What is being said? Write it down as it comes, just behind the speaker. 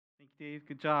Dave.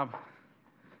 Good job.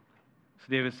 So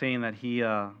Dave was saying that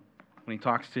when he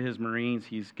talks to his Marines,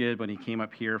 he's good. When he came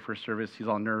up here for service, he's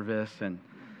all nervous. And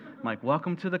I'm like,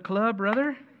 welcome to the club,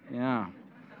 brother. Yeah.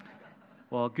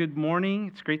 Well, good morning.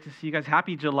 It's great to see you guys.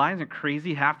 Happy July. Isn't it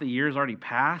crazy? Half the year's already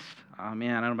passed.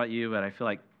 Man, I don't know about you, but I feel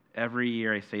like every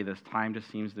year I say this, time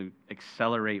just seems to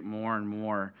accelerate more and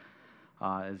more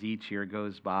as each year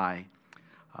goes by.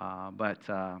 But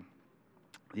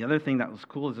the other thing that was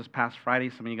cool is this past Friday,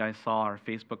 some of you guys saw our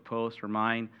Facebook post or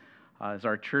mine, is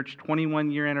our church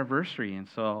 21-year anniversary. And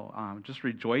so just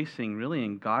rejoicing really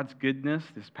in God's goodness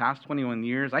this past 21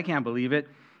 years. I can't believe it.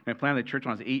 I planted the church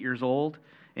when I was 8 years old.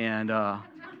 And that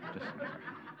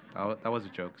was a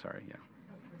joke, sorry, yeah.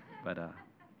 But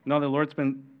no, the Lord's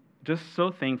been just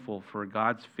so thankful for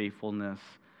God's faithfulness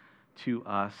to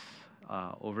us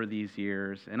over these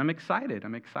years. And I'm excited.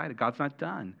 God's not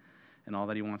done in all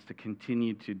that he wants to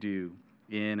continue to do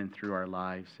in and through our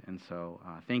lives. And so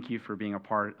thank you for being a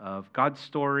part of God's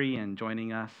story and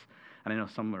joining us. And I know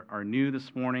some are new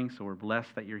this morning, so we're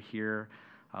blessed that you're here.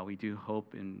 We do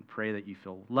hope and pray that you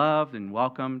feel loved and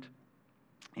welcomed,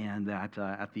 and that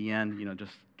at the end,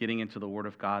 just getting into the Word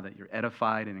of God, that you're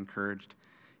edified and encouraged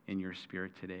in your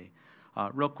spirit today.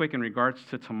 Real quick, in regards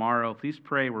to tomorrow, please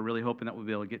pray. We're really hoping that we'll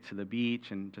be able to get to the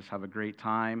beach and just have a great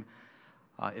time.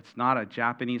 It's not a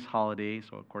Japanese holiday,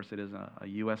 so of course it is a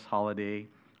U.S. holiday.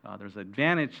 There's an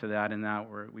advantage to that in that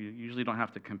we usually don't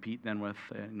have to compete then with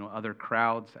other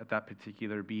crowds at that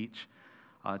particular beach.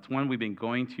 It's one we've been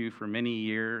going to for many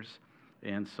years,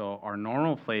 and so our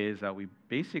normal play is that we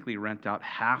basically rent out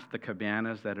half the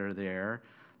cabanas that are there.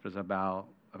 There's about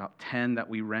 10 that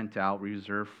we rent out,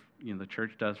 reserve, the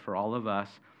church does for all of us.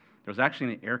 There's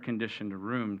actually an air-conditioned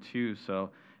room too, so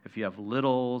if you have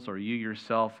littles or you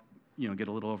yourself get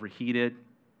a little overheated,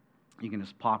 you can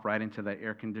just pop right into that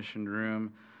air-conditioned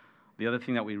room. The other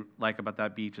thing that we like about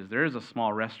that beach is there is a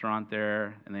small restaurant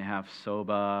there, and they have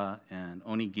soba and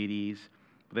onigiris.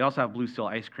 But they also have Blue Seal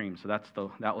ice cream, so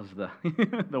that was the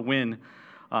the win.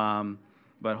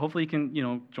 But hopefully you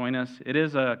can join us. It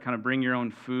is a kind of bring your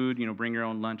own food, bring your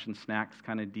own lunch and snacks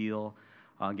kind of deal.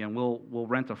 Again, we'll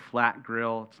rent a flat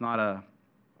grill. It's not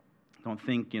don't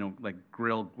think like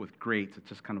grill with grates. It's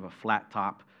just kind of a flat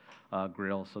top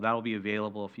grill. So that'll be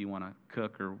available if you want to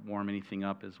cook or warm anything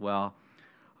up as well.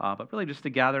 But really just to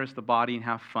gather as the body and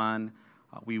have fun.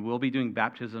 We will be doing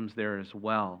baptisms there as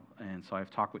well. And so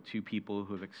I've talked with 2 people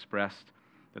who have expressed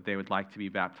that they would like to be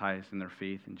baptized in their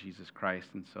faith in Jesus Christ.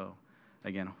 And so,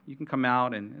 again, you can come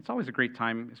out, and it's always a great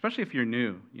time, especially if you're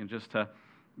new, just to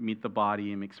meet the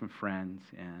body and make some friends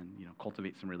and,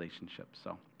 cultivate some relationships.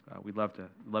 So we'd love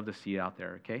to see you out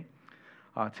there, okay?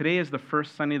 Today is the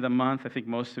first Sunday of the month. I think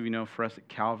most of you know for us at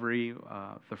Calvary,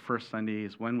 the first Sunday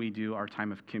is when we do our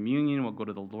time of communion. We'll go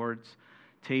to the Lord's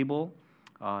table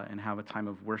and have a time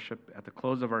of worship at the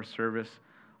close of our service.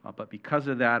 But because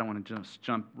of that, I want to just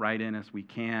jump right in as we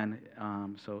can.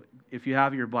 So if you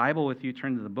have your Bible with you,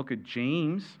 turn to the book of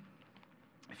James.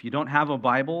 If you don't have a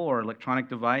Bible or electronic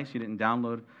device, you didn't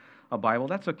download a Bible,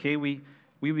 that's okay. We'd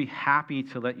be happy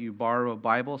to let you borrow a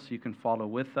Bible so you can follow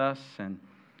with us. And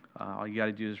all you got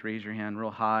to do is raise your hand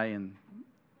real high, and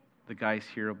the guys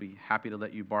here will be happy to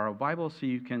let you borrow a Bible so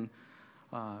you can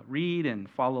read and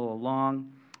follow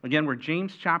along. Again, we're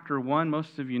James chapter 1.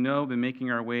 Most of you know, been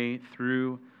making our way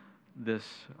through this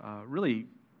really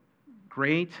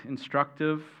great,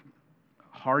 instructive,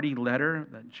 hearty letter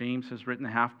that James has written,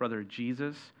 the half-brother of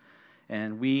Jesus.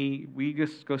 And we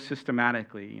just go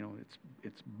systematically.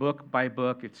 It's book by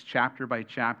book, it's chapter by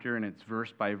chapter, and it's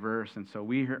verse by verse. And so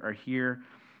we are here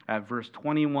at verse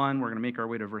 21. We're going to make our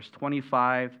way to verse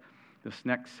 25, this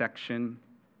next section.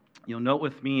 You'll note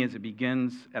with me as it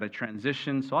begins at a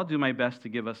transition, so I'll do my best to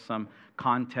give us some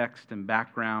context and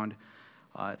background,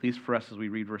 at least for us as we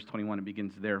read verse 21. It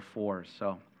begins therefore.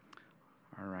 So,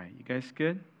 all right, you guys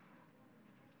good?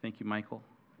 Thank you, Michael.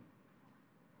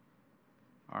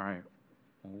 All right,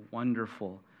 well,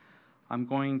 wonderful. I'm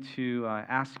going to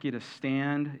ask you to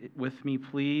stand with me,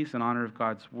 please, in honor of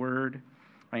God's word.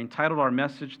 I entitled our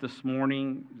message this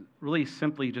morning really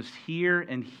simply just hear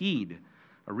and heed,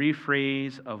 a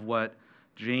rephrase of what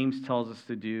James tells us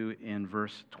to do in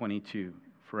verse 22,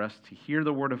 for us to hear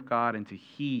the word of God and to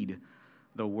heed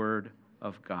the word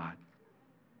of God.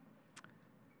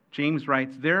 James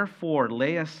writes, therefore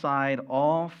lay aside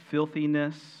all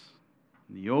filthiness,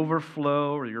 the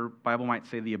overflow, or your Bible might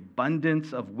say the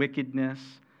abundance of wickedness,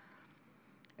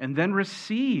 and then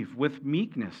receive with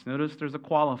meekness. Notice there's a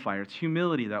qualifier. It's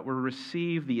humility, that we'll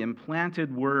receive the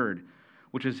implanted word,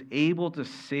 which is able to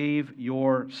save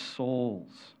your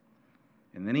souls.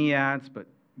 And then he adds, but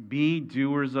Be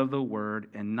doers of the word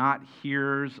and not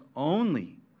hearers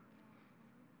only.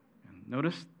 And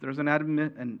notice there's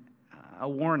a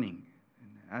warning.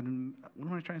 What am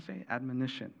I trying to say?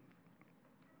 Admonition.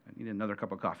 I need another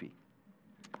cup of coffee.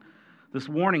 This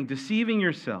warning, deceiving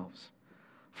yourselves.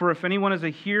 For if anyone is a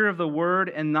hearer of the word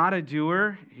and not a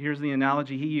doer, here's the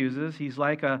analogy he uses. He's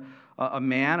like a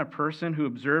person who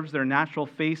observes their natural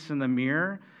face in the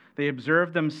mirror. They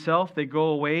observe themselves, they go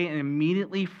away and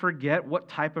immediately forget what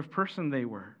type of person they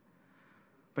were.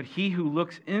 But he who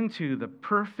looks into the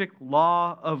perfect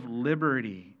law of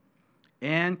liberty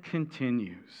and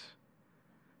continues.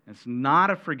 It's not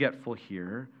a forgetful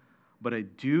hearer, but a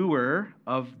doer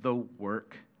of the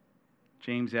work.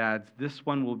 James adds, this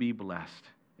one will be blessed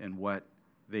in what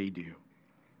they do.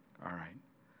 All right.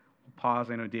 We'll pause.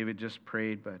 I know David just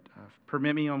prayed, but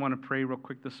permit me, I want to pray real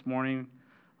quick this morning.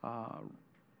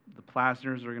 The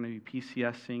Plasners are going to be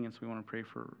PCSing, and so we want to pray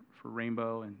for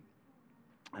Rainbow. And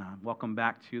welcome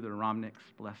back to the Romnicks.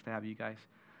 Blessed to have you guys.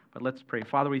 But let's pray.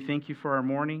 Father, we thank you for our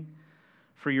morning,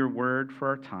 for your word, for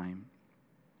our time.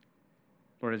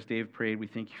 Lord, as Dave prayed, we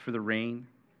thank you for the rain.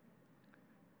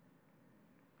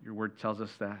 Your word tells us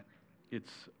that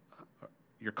it's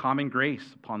your common grace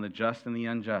upon the just and the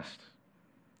unjust,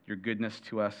 your goodness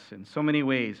to us in so many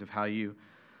ways of how you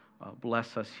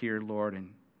bless us here, Lord.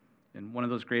 And one of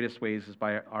those greatest ways is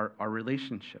by our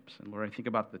relationships. And Lord, I think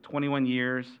about the 21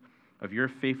 years of your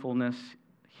faithfulness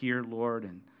here, Lord,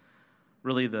 and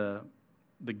really the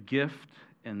gift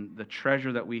and the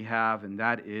treasure that we have, and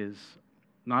that is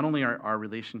not only our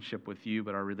relationship with you,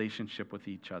 but our relationship with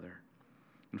each other.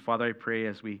 And Father, I pray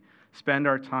as we spend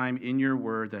our time in your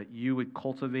word that you would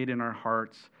cultivate in our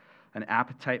hearts an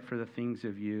appetite for the things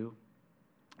of you,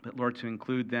 but Lord, to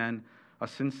include then a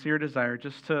sincere desire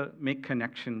just to make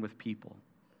connection with people.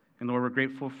 And Lord, we're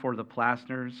grateful for the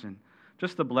Plasners and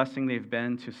just the blessing they've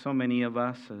been to so many of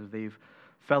us as they've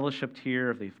fellowshipped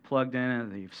here, as they've plugged in,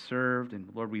 and they've served. And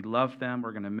Lord, we love them.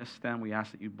 We're going to miss them. We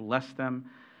ask that you bless them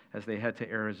as they head to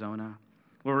Arizona.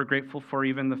 Lord, we're grateful for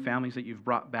even the families that you've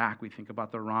brought back. We think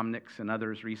about the Romnicks and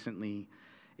others recently,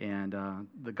 and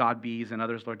the Godbees and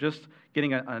others, Lord, just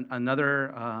getting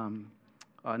another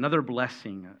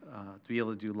blessing to be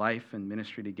able to do life and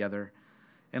ministry together.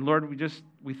 And Lord,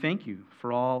 we thank you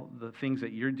for all the things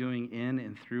that you're doing in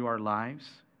and through our lives.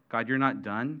 God, you're not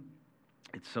done.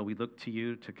 It's so we look to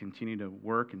you to continue to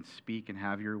work and speak and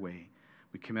have your way.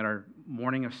 We commit our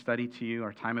morning of study to you,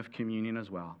 our time of communion as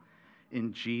well.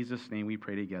 In Jesus' name we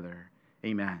pray together.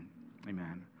 Amen.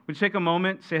 Amen. Would you take a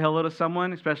moment, say hello to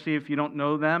someone, especially if you don't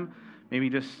know them? Maybe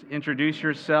just introduce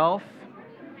yourself.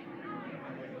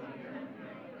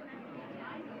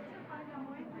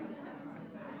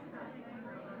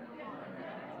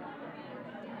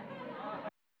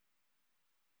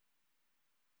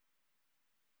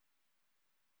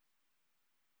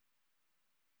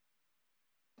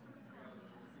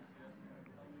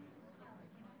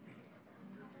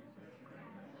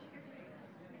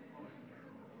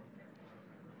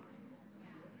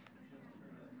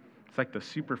 It's like the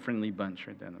super friendly bunch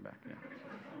right there in the back. Yeah.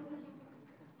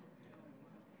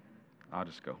 I'll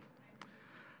just go.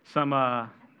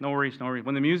 No worries.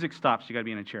 When the music stops, you got to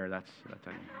be in a chair. That's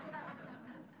how you.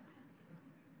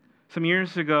 Some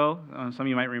years ago, some of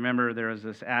you might remember, there was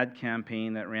this ad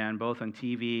campaign that ran both on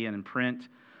TV and in print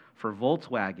for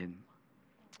Volkswagen.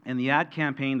 And the ad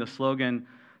campaign, the slogan,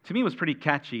 to me was pretty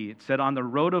catchy. It said, "On the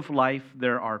road of life,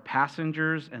 there are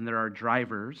passengers and there are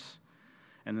drivers."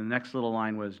 And the next little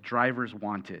line was, "Drivers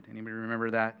wanted." Anybody remember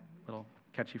that little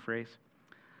catchy phrase?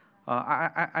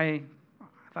 I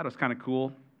thought it was kind of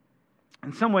cool.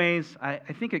 In some ways, I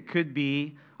think it could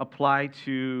be applied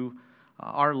to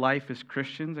our life as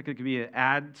Christians. It could be an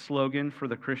ad slogan for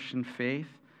the Christian faith,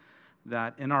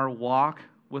 that in our walk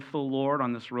with the Lord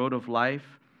on this road of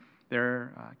life,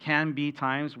 there can be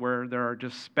times where there are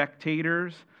just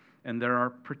spectators and there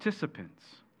are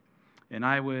participants. And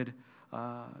I would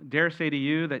dare say to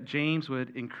you that James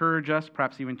would encourage us,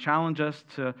 perhaps even challenge us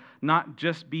to not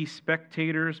just be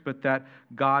spectators, but that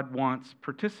God wants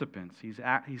participants. He's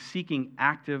seeking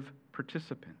active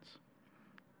participants.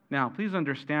 Now, please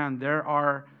understand, there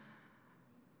are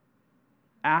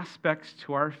aspects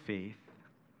to our faith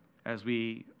as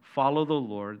we follow the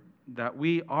Lord that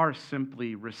we are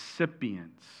simply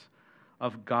recipients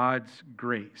of God's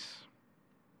grace,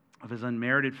 of his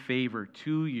unmerited favor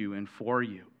to you and for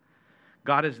you.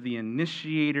 God is the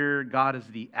initiator. God is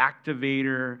the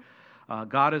activator.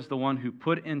 God is the one who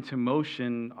put into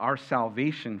motion our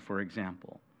salvation, for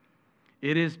example.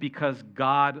 It is because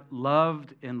God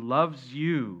loved and loves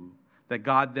you that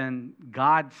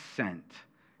God sent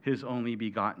his only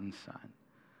begotten Son.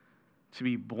 to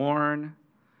be born,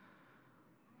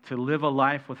 to live a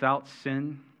life without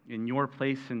sin in your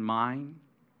place and mine,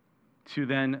 to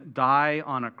then die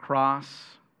on a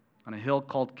cross on a hill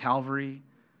called Calvary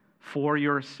for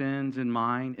your sins and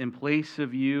mine, in place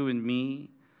of you and me,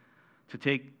 to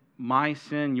take my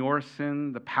sin, your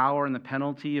sin, the power and the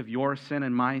penalty of your sin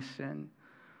and my sin.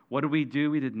 What did we do?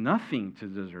 We did nothing to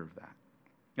deserve that.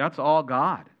 That's all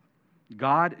God.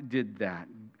 God did that.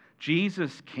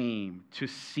 Jesus came to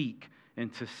seek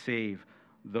and to save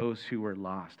those who were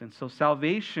lost. And so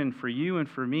salvation for you and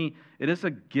for me, it is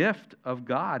a gift of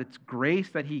God. It's grace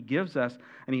that He gives us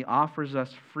and He offers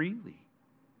us freely.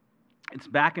 It's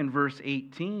back in verse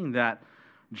 18 that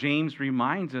James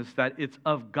reminds us that it's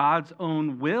of God's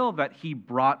own will that He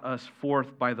brought us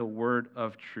forth by the word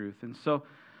of truth. And so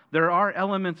there are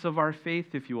elements of our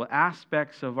faith, if you will,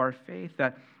 aspects of our faith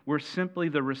that we're simply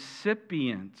the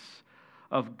recipients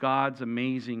of God's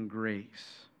amazing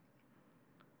grace.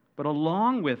 But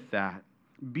along with that,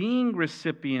 being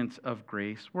recipients of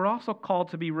grace, we're also called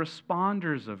to be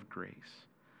responders of grace.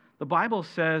 The Bible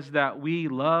says that we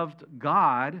loved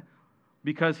God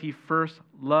because He first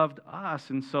loved us.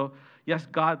 And so, yes,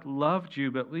 God loved you,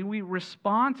 but we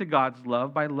respond to God's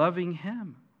love by loving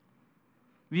Him.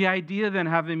 The idea then,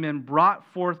 having been brought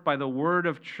forth by the word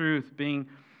of truth, being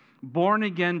born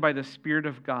again by the Spirit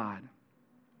of God,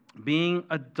 being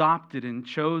adopted and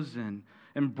chosen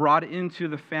and brought into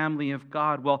the family of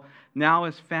God. Well, now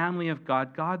as family of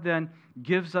God, God then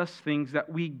gives us things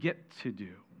that we get to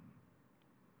do.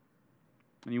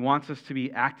 And He wants us to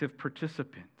be active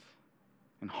participants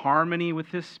in harmony with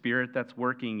His Spirit that's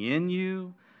working in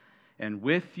you and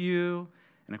with you.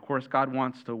 And of course, God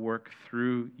wants to work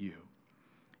through you.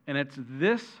 And it's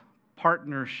this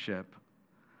partnership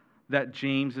that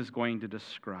James is going to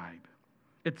describe.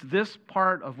 It's this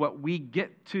part of what we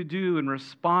get to do in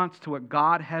response to what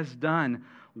God has done,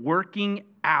 working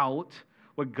out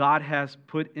what God has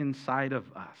put inside of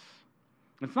us.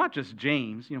 It's not just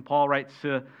James. Paul writes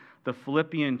to the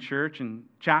Philippian church in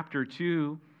chapter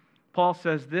 2. Paul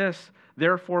says this,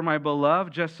 "Therefore, my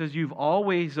beloved, just as you've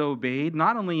always obeyed,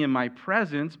 not only in my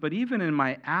presence, but even in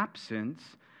my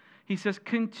absence," he says,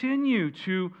 "continue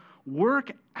to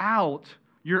work out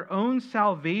your own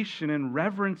salvation in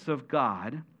reverence of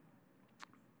God,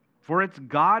 for it's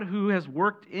God who has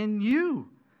worked in you,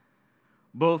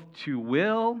 both to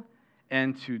will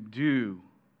and to do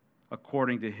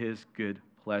according to His good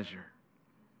pleasure."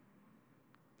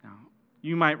 Now,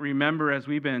 you might remember as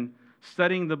we've been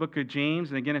studying the book of James,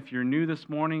 and again, if you're new this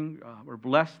morning, we're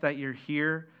blessed that you're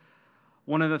here.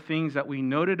 One of the things that we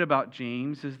noted about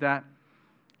James is that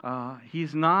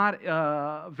he's not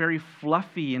very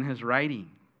fluffy in his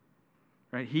writing,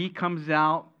 right? He comes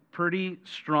out pretty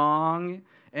strong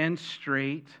and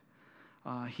straight.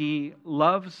 He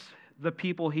loves the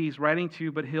people he's writing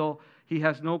to, but he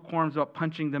has no qualms about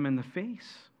punching them in the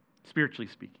face, spiritually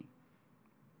speaking.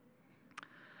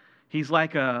 He's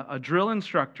like a drill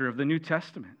instructor of the New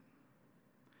Testament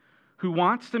who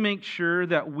wants to make sure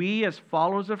that we as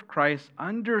followers of Christ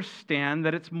understand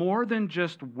that it's more than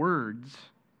just words.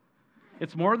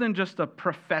 It's more than just a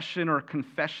profession or a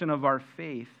confession of our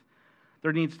faith.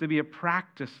 There needs to be a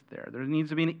practice there. There needs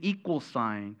to be an equal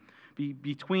sign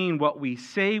between what we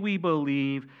say we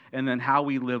believe and then how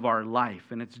we live our life.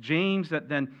 And it's James that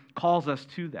then calls us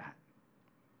to that.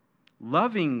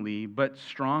 Lovingly, but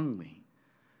strongly.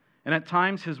 And at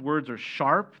times his words are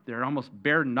sharp. They're almost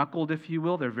bare-knuckled, if you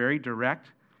will. They're very direct.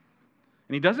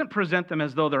 And he doesn't present them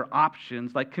as though they're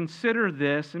options, like consider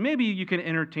this, and maybe you can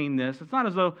entertain this. It's not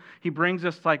as though he brings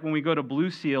us like when we go to Blue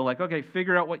Seal, like, okay,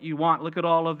 figure out what you want. Look at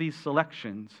all of these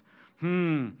selections.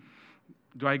 Do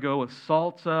I go with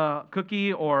salt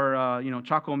cookie or,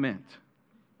 choco mint?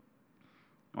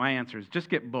 My answer is just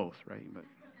get both, right? But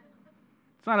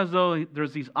it's not as though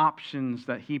there's these options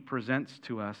that he presents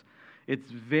to us.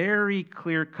 It's very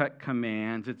clear-cut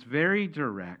commands. It's very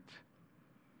direct.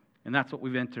 And that's what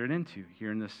we've entered into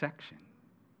here in this section.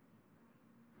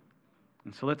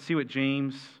 And so let's see what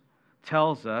James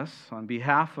tells us on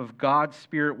behalf of God's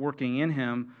Spirit working in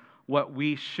him, what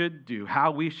we should do,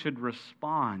 how we should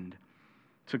respond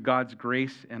to God's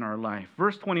grace in our life.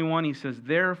 Verse 21, he says,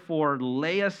 "Therefore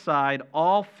lay aside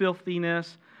all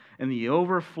filthiness and the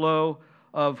overflow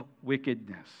of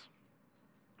wickedness."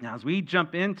 Now, as we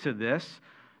jump into this,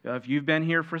 if you've been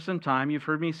here for some time, you've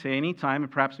heard me say any time,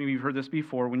 and perhaps maybe you've heard this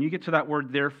before, when you get to that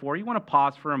word therefore, you want to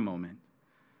pause for a moment.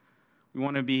 We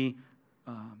want to be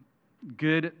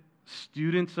good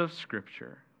students of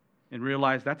Scripture and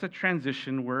realize that's a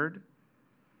transition word.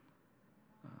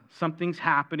 something's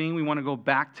happening, we want to go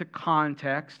back to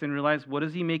context and realize, what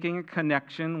is he making a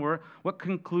connection? What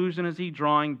conclusion is he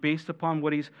drawing based upon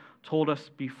what he's told us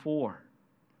before?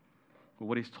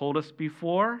 What he's told us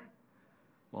before,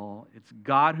 well, it's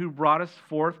God who brought us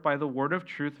forth by the word of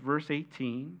truth, verse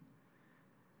 18.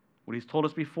 What he's told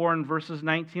us before in verses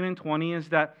 19 and 20 is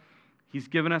that he's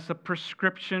given us a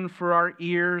prescription for our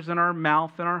ears and our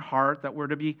mouth and our heart, that we're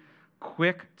to be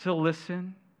quick to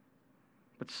listen,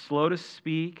 but slow to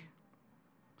speak,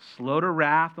 slow to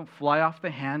wrath, don't fly off the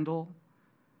handle.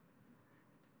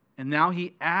 And now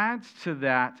he adds to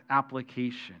that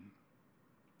application.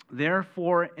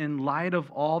 Therefore, in light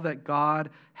of all that God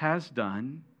has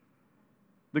done,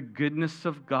 the goodness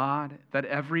of God, that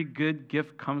every good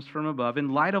gift comes from above,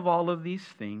 in light of all of these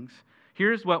things,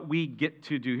 here's what we get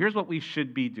to do. Here's what we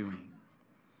should be doing.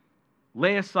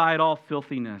 Lay aside all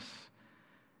filthiness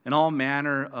and all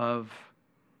manner of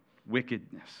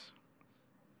wickedness.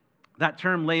 That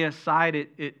term, lay aside,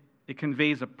 it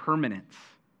conveys a permanence.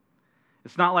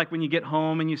 It's not like when you get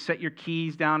home and you set your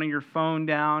keys down and your phone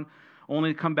down,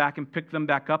 only to come back and pick them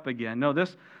back up again. No,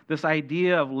 this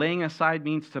idea of laying aside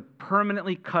means to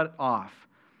permanently cut off,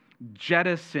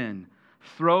 jettison,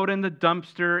 throw it in the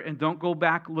dumpster and don't go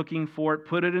back looking for it.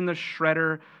 Put it in the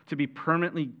shredder to be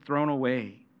permanently thrown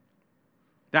away.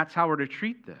 That's how we're to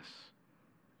treat this.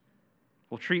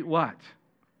 Well, treat what?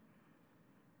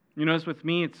 You notice with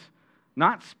me, it's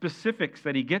not specifics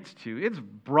that he gets to. It's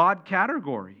broad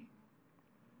category.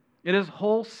 It is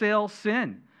wholesale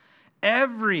sin.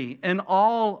 Every and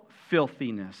all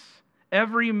filthiness,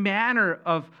 every manner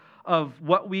of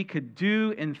what we could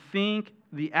do and think,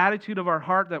 the attitude of our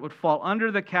heart that would fall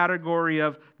under the category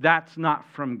of that's not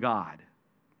from God.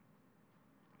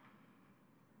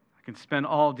 I can spend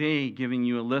all day giving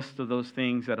you a list of those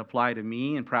things that apply to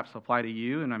me and perhaps apply to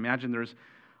you, and I imagine there's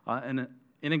an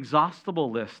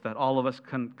inexhaustible list that all of us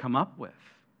can come up with.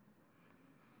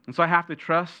 And so I have to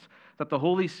trust that the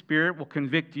Holy Spirit will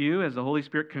convict you as the Holy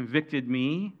Spirit convicted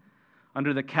me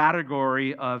under the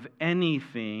category of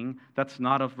anything that's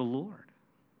not of the Lord.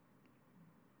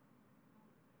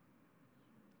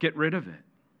 Get rid of it.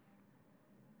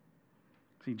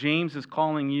 See, James is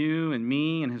calling you and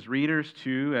me and his readers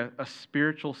to a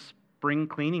spiritual spring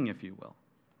cleaning, if you will.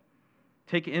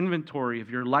 Take inventory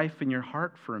of your life and your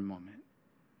heart for a moment.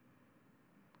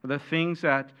 The things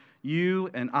that you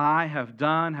and I have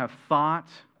done, have thought,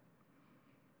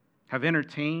 have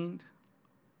entertained,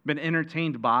 been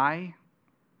entertained by,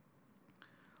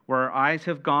 where our eyes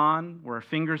have gone, where our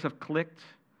fingers have clicked,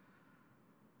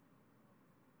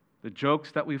 the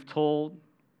jokes that we've told,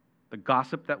 the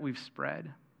gossip that we've spread.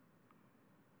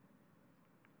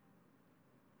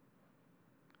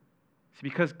 It's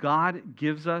because God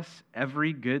gives us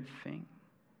every good thing,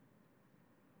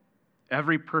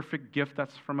 every perfect gift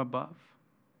that's from above.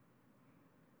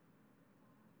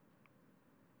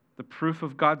 The proof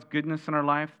of God's goodness in our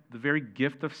life, the very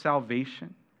gift of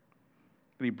salvation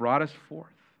that he brought us forth.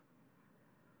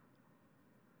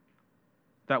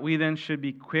 That we then should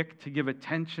be quick to give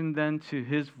attention then to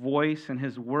his voice and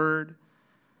his word,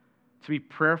 to be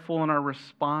prayerful in our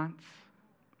response.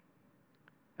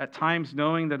 At times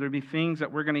knowing that there'll be things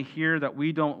that we're going to hear that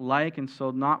we don't like, and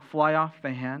so not fly off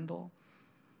the handle.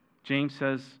 James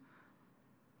says,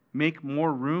 make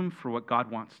more room for what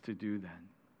God wants to do then.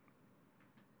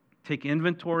 Take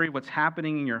inventory of what's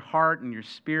happening in your heart and your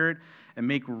spirit and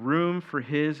make room for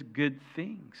his good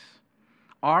things.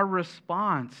 Our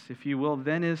response, if you will,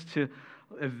 then is to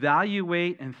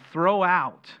evaluate and throw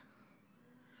out.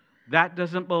 That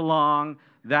doesn't belong.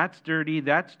 That's dirty.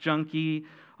 That's junky.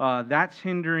 That's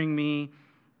hindering me.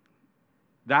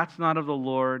 That's not of the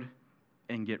Lord,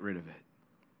 and get rid of it.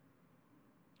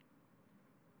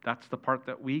 That's the part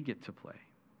that we get to play.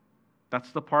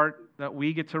 That's the part that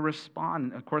we get to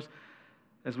respond. Of course,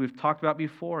 as we've talked about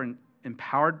before, and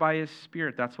empowered by his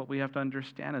Spirit, that's what we have to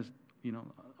understand as,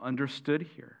 understood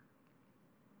here.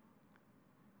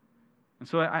 And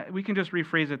so we can just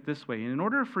rephrase it this way. In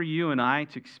order for you and I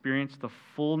to experience the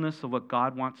fullness of what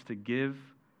God wants to give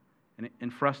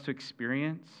and for us to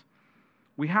experience,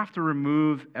 we have to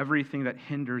remove everything that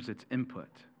hinders its input.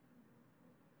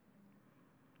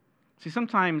 See,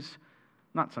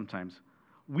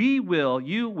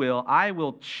 I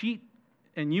will cheat,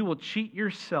 and you will cheat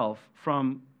yourself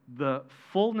from the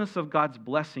fullness of God's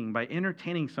blessing by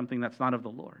entertaining something that's not of the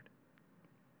Lord.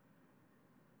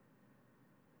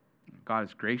 God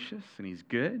is gracious and he's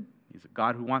good. He's a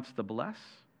God who wants to bless.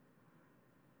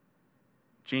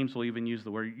 James will even use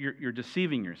the word, you're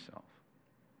deceiving yourself.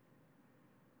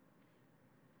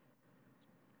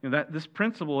 That this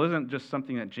principle isn't just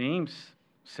something that James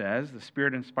says. The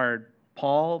Spirit inspired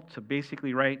Paul to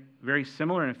basically write very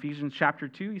similar in Ephesians chapter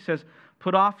 2. He says,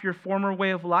 put off your former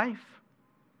way of life,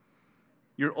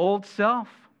 your old self,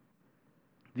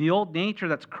 the old nature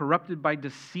that's corrupted by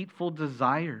deceitful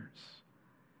desires,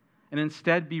 and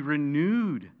instead be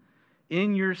renewed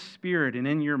in your spirit and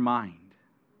in your mind.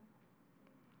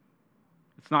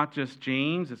 It's not just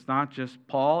James, it's not just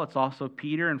Paul, it's also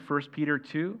Peter in 1 Peter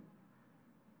 2.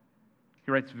 He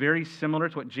writes very similar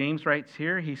to what James writes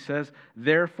here. He says,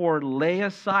 therefore lay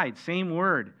aside, same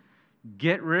word,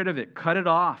 get rid of it, cut it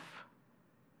off.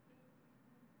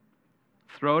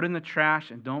 Throw it in the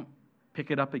trash and don't pick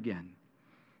it up again.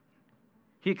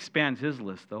 He expands his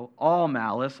list though. All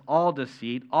malice, all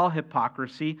deceit, all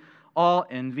hypocrisy, all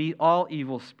envy, all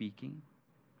evil speaking.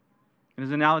 And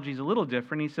his analogy is a little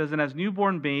different. He says, and as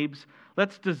newborn babes,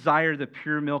 let's desire the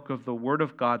pure milk of the Word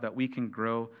of God that we can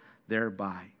grow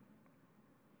thereby.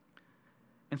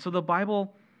 And so the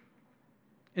Bible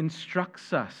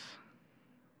instructs us.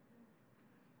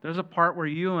 There's a part where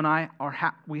you and I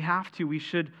we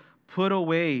should put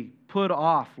away, put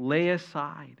off, lay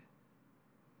aside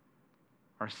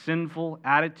our sinful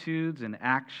attitudes and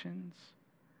actions.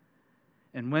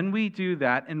 And when we do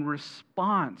that in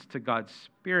response to God's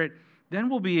Spirit, then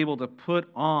we'll be able to put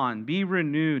on, be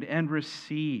renewed, and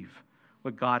receive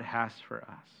what God has for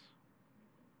us.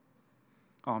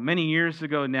 Many years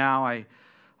ago now,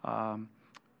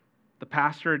 the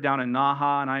pastor down in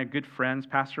Naha and I are good friends,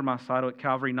 Pastor Masato at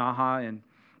Calvary Naha, and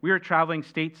we were traveling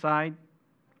stateside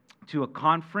to a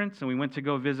conference, and we went to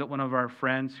go visit one of our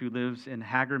friends who lives in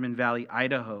Hagerman Valley,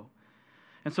 Idaho.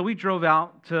 And so we drove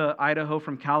out to Idaho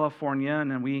from California,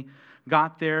 and then we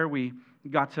got there, we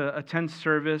got to attend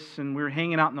service, and we were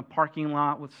hanging out in the parking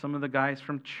lot with some of the guys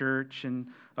from church, and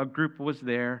a group was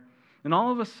there. And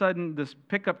all of a sudden, this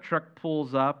pickup truck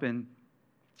pulls up, and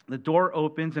the door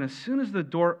opens, and as soon as the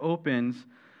door opens,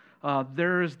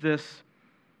 there's this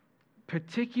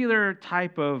particular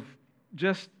type of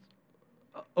just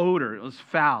odor. It was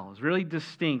foul. It was really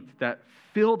distinct that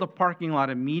filled the parking lot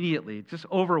immediately. It just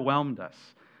overwhelmed us.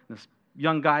 This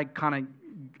young guy kind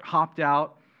of hopped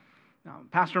out.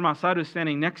 Pastor Masato is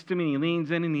standing next to me, and he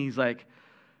leans in, and he's like,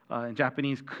 in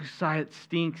Japanese, kusai, it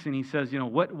stinks, and he says,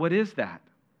 what is that?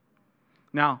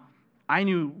 Now, I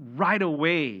knew right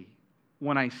away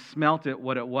when I smelt it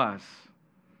what it was.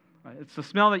 It's the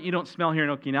smell that you don't smell here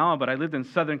in Okinawa, but I lived in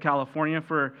Southern California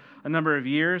for a number of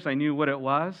years. I knew what it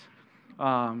was.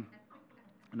 And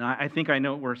I think I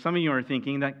know where some of you are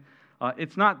thinking that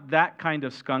it's not that kind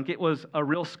of skunk. It was a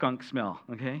real skunk smell,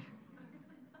 okay?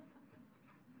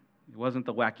 It wasn't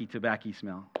the wacky tobacco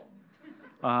smell.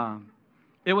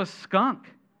 It was skunk.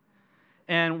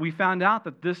 And we found out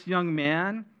that this young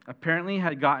man apparently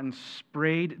had gotten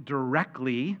sprayed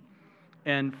directly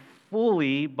and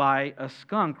fully by a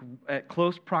skunk at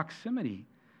close proximity.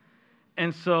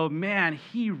 And so, man,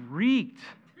 he reeked.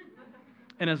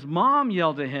 And his mom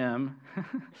yelled at him,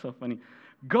 so funny,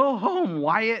 go home,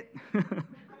 Wyatt.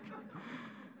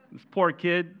 This poor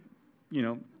kid,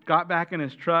 got back in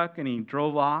his truck and he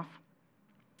drove off.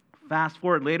 Fast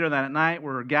forward later that night,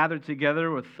 we're gathered together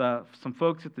with some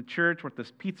folks at the church with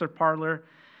this pizza parlor,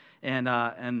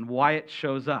 and Wyatt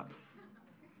shows up.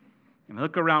 And I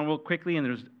look around real quickly,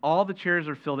 and all the chairs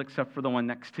are filled except for the one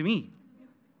next to me.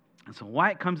 And so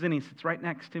Wyatt comes in, he sits right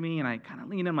next to me, and I kind of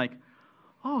lean in like,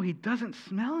 oh, he doesn't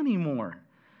smell anymore.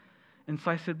 And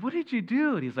so I said, what did you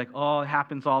do? And he's like, oh, it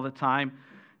happens all the time.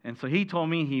 And so he told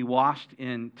me he washed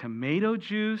in tomato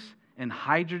juice and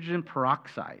hydrogen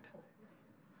peroxide.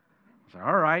 I was like,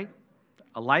 all right,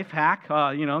 a life hack,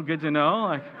 good to know.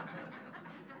 I've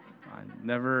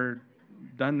never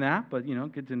done that, but,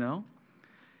 good to know.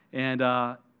 And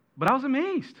but I was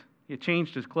amazed. He had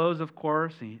changed his clothes, of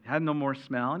course. He had no more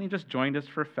smell, and he just joined us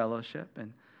for fellowship.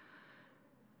 And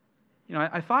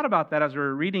I thought about that as we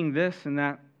were reading this, and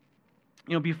that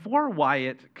before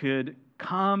Wyatt could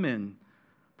come and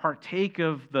partake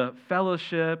of the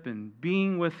fellowship and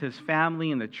being with his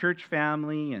family and the church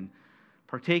family and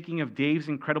partaking of Dave's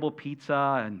incredible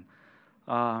pizza,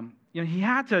 and he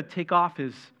had to take off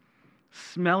his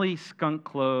smelly skunk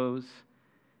clothes.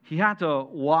 He had to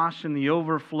wash in the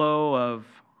overflow of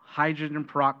hydrogen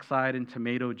peroxide and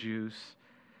tomato juice.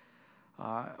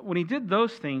 When he did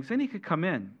those things, then he could come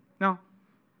in. Now,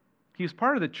 he was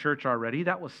part of the church already.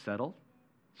 That was settled.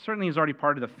 Certainly he was already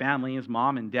part of the family. His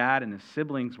mom and dad and his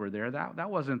siblings were there. That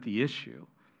wasn't the issue.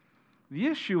 The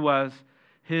issue was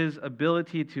his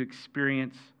ability to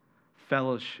experience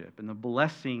fellowship and the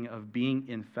blessing of being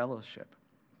in fellowship.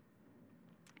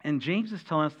 And James is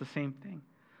telling us the same thing.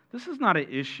 This is not an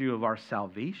issue of our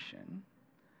salvation.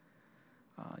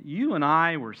 You and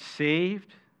I were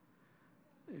saved.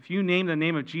 If you name the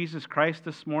name of Jesus Christ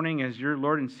this morning as your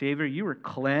Lord and Savior, you are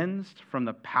cleansed from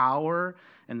the power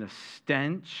and the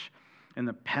stench and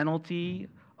the penalty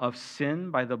of sin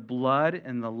by the blood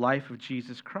and the life of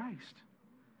Jesus Christ.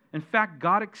 In fact,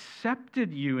 God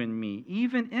accepted you and me,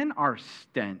 even in our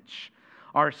stench,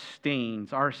 our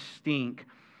stains, our stink.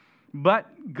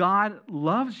 But God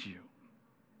loves you.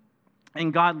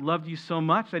 And God loved you so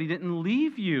much that He didn't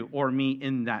leave you or me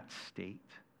in that state.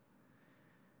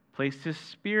 Placed His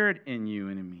Spirit in you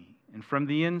and in me. And from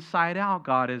the inside out,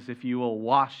 God is, if you will,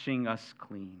 washing us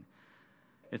clean.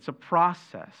 It's a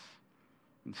process.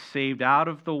 And saved out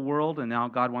of the world, and now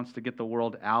God wants to get the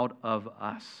world out of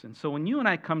us. And so when you and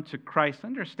I come to Christ,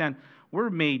 understand we're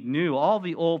made new. All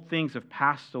the old things have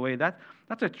passed away. That's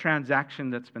a transaction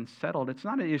that's been settled. It's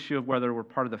not an issue of whether we're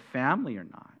part of the family or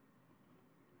not.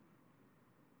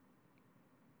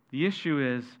 The issue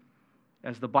is,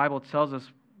 as the Bible tells us,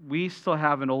 we still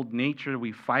have an old nature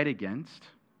we fight against.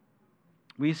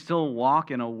 We still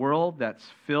walk in a world that's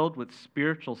filled with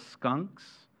spiritual skunks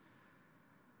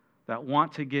that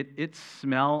want to get its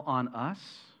smell on us,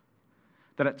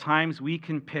 that at times we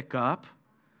can pick up,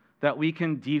 that we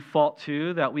can default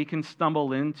to, that we can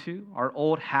stumble into, our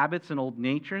old habits and old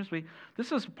natures.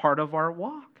 This is part of our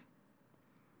walk.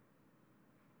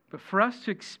 But for us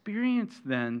to experience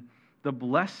then the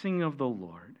blessing of the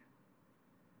Lord,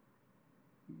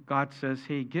 God says,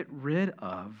 hey, get rid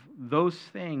of those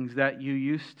things that you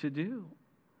used to do.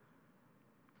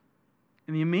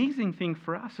 And the amazing thing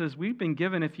for us is we've been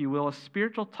given, if you will, a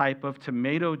spiritual type of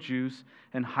tomato juice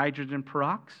and hydrogen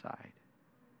peroxide.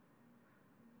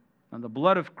 And the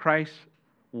blood of Christ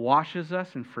washes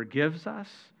us and forgives us.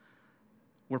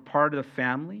 We're part of the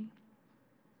family.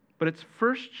 But it's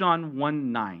 1 John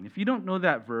 1:9. If you don't know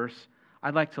that verse,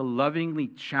 I'd like to lovingly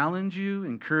challenge you,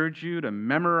 encourage you to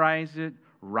memorize it,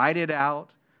 write it out,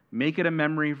 make it a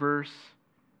memory verse.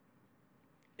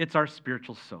 It's our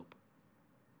spiritual soap.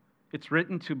 It's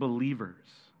written to believers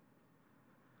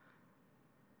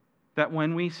that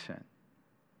when we sin,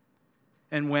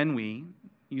 and when we,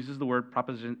 uses the word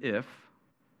proposition if,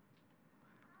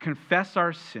 confess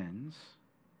our sins,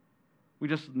 we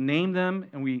just name them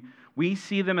and we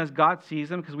see them as God sees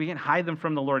them because we can't hide them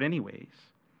from the Lord anyways.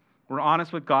 We're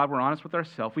honest with God, we're honest with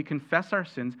ourselves, we confess our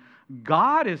sins.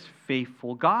 God is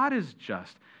faithful, God is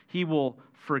just. He will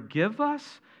forgive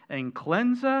us and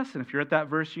cleanse us, and if you're at that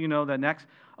verse, you know that next,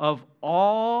 of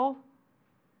all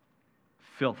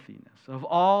filthiness, of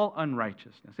all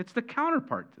unrighteousness. It's the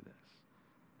counterpart to this.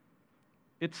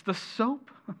 It's the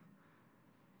soap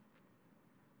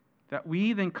that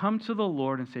we then come to the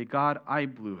Lord and say, God, I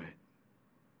blew it.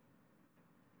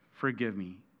 Forgive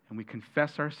me. And we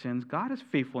confess our sins. God is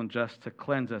faithful and just to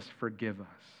cleanse us, forgive us.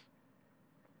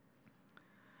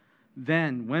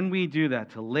 Then, when we do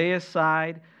that, to lay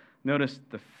aside, notice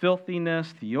the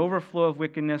filthiness, the overflow of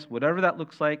wickedness, whatever that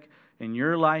looks like in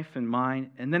your life and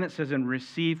mine. And then it says, and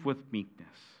receive with meekness.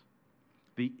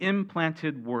 The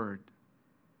implanted word.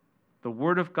 The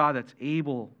word of God that's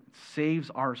able, saves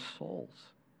our souls.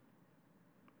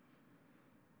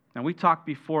 Now, we talked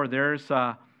before, there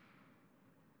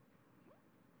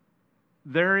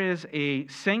is a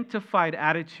sanctified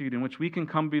attitude in which we can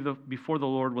come before the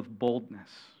Lord with boldness.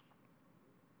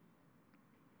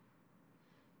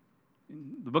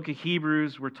 In the book of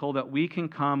Hebrews, we're told that we can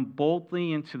come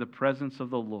boldly into the presence of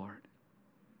the Lord.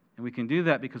 And we can do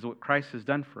that because of what Christ has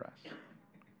done for us.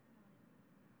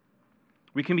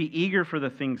 We can be eager for the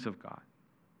things of God.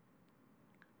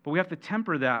 But we have to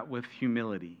temper that with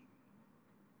humility.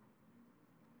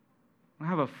 We don't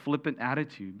have a flippant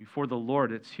attitude before the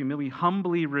Lord. It's humility.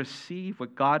 Humbly receive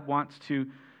what God wants to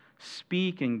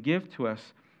speak and give to us,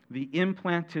 the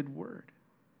implanted word.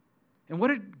 And what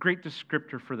a great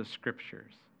descriptor for the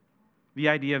Scriptures, the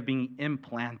idea of being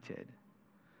implanted.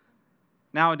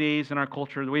 Nowadays in our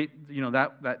culture, the way,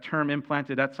 that term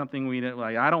implanted, that's something we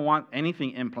like. I don't want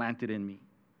anything implanted in me.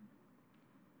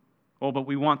 Oh, but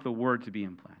we want the word to be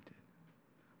implanted,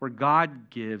 where God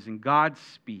gives and God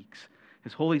speaks.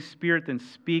 His Holy Spirit then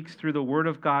speaks through the word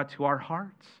of God to our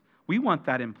hearts. We want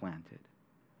that implanted.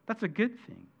 That's a good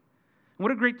thing. And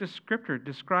what a great descriptor. It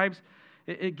describes,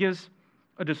 it gives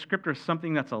a descriptor of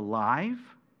something that's alive,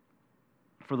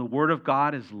 for the word of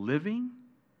God is living,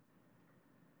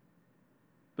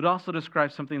 but it also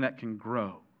describes something that can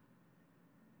grow.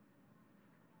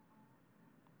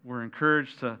 We're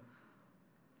encouraged to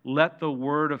let the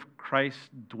word of Christ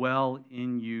dwell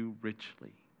in you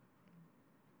richly.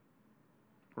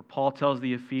 Where Paul tells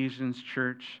the Ephesians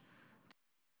church,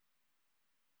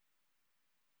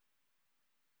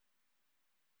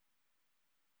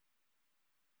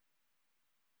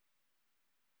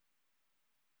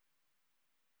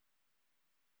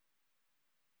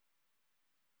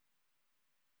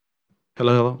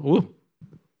 Hello, hello. Ooh.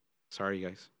 Sorry, you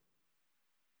guys.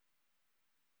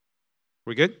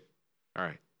 We good? All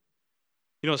right.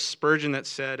 You know, Spurgeon that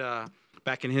said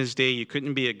back in his day, you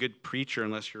couldn't be a good preacher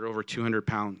unless you're over 200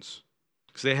 pounds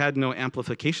because they had no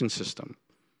amplification system.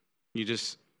 You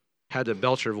just had to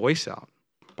belch your voice out.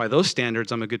 By those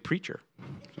standards, I'm a good preacher.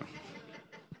 So,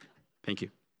 thank you.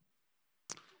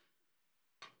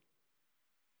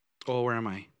 Oh, where am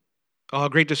I? Oh, a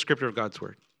great descriptor of God's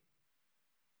word.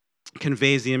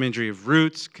 Conveys the imagery of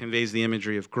roots, conveys the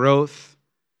imagery of growth.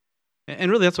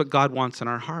 And really, that's what God wants in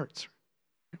our hearts,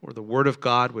 where the word of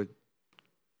God would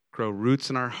grow roots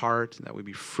in our heart, and that we'd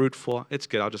be fruitful. It's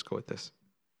good. I'll just go with this.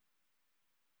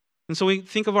 And so we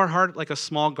think of our heart like a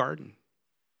small garden.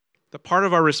 The part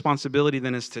of our responsibility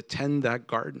then is to tend that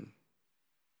garden.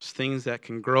 There's things that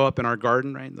can grow up in our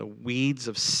garden, right? The weeds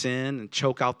of sin and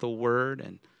choke out the word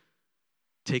and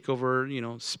take over,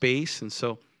 space. And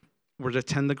so we're to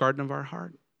tend the garden of our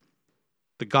heart.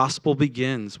 The gospel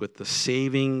begins with the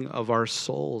saving of our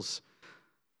souls.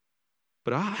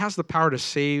 But it has the power to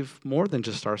save more than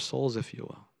just our souls, if you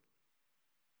will.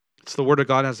 It's the word of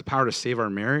God has the power to save our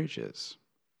marriages,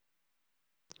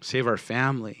 save our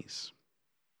families.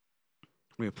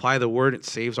 When we apply the word, it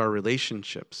saves our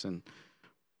relationships and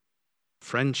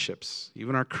friendships,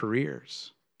 even our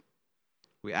careers.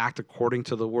 We act according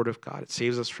to the word of God. It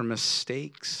saves us from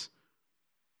mistakes,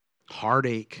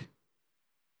 heartache,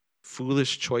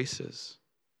 foolish choices.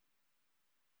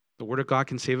 The word of God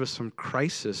can save us from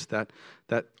crisis that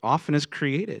often is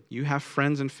created. You have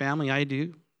friends and family, I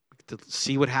do, to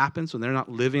see what happens when they're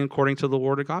not living according to the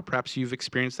word of God. Perhaps you've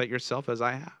experienced that yourself as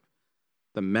I have.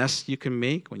 The mess you can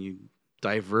make when you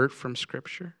divert from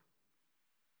Scripture.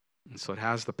 And so it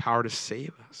has the power to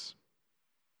save us.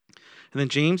 And then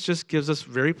James just gives us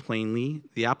very plainly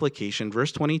the application,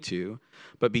 verse 22,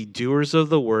 but be doers of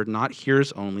the word, not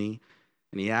hearers only.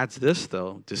 And he adds this,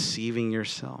 though, deceiving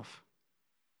yourself.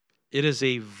 It is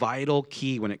a vital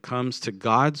key when it comes to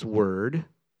God's word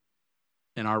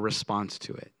and our response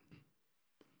to it.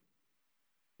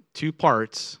 Two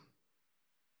parts.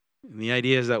 And the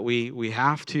idea is that we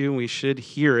have to, we should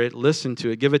hear it, listen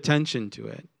to it, give attention to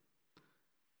it.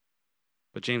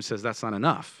 But James says that's not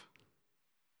enough.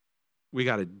 We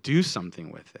got to do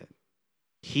something with it.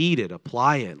 Heed it,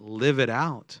 apply it, live it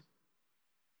out.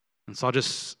 And so I'll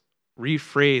just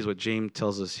rephrase what James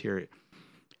tells us here.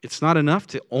 It's not enough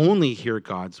to only hear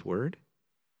God's word.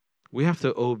 We have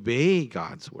to obey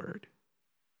God's word.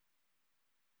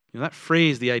 That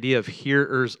phrase, the idea of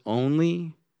hearers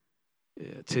only,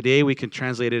 today we can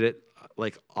translate it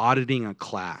like auditing a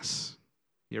class.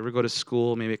 You ever go to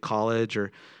school, maybe at college,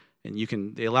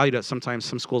 they allow you to, sometimes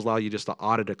some schools allow you just to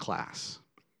audit a class.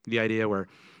 The idea where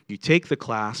you take the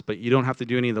class, but you don't have to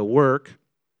do any of the work.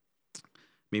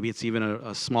 Maybe it's even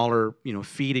a smaller,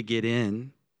 fee to get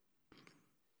in,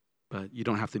 but you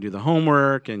don't have to do the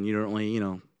homework, and you don't really,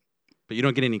 but you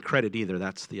don't get any credit either.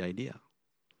 That's the idea.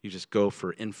 You just go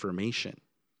for information.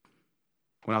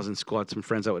 When I was in school, I had some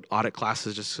friends that would audit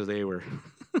classes just so they were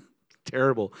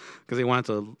terrible because they wanted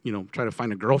to, try to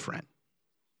find a girlfriend.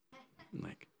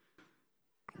 Like,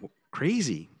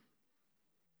 crazy.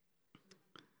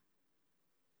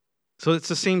 So it's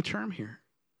the same term here.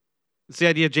 It's the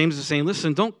idea of James is saying,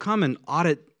 listen, don't come and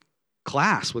audit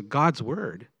class with God's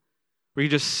word, where you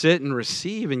just sit and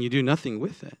receive and you do nothing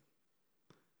with it.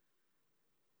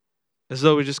 As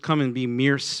though we just come and be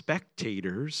mere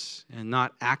spectators and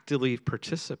not actively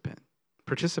participate.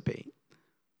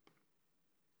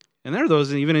 And there are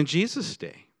those even in Jesus'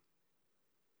 day.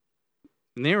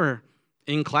 And they were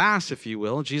in class, if you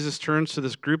will. Jesus turns to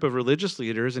this group of religious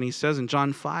leaders and he says in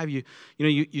John 5,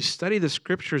 you study the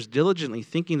scriptures diligently,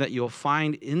 thinking that you'll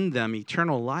find in them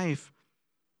eternal life.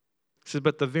 He says,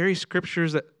 but the very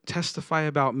scriptures that testify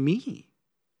about me,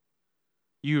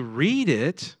 you read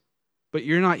it, but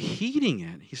you're not heeding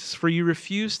it. He says, for you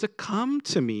refuse to come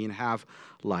to me and have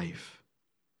life.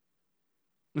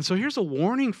 And so here's a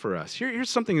warning for us.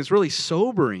 Here's something that's really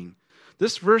sobering.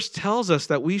 This verse tells us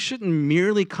that we shouldn't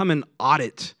merely come and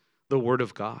audit the word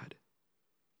of God.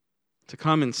 To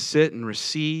come and sit and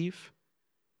receive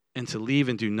and to leave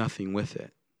and do nothing with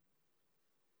it.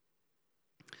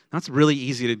 That's really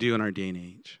easy to do in our day and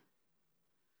age.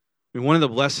 One of the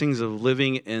blessings of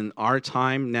living in our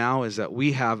time now is that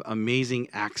we have amazing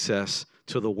access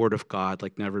to the Word of God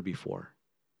like never before.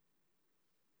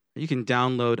 You can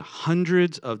download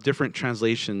hundreds of different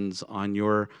translations on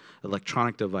your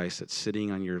electronic device that's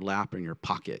sitting on your lap or in your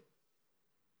pocket.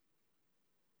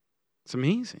 It's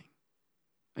amazing.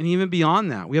 And even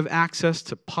beyond that, we have access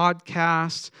to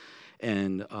podcasts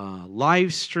and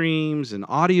live streams and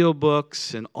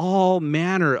audiobooks and all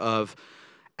manner of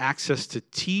access to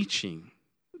teaching,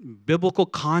 biblical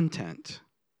content,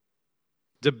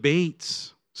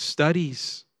 debates,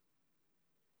 studies,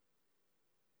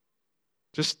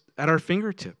 just at our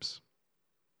fingertips.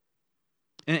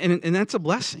 And that's a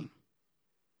blessing.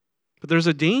 But there's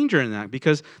a danger in that,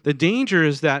 because the danger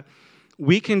is that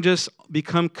we can just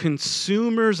become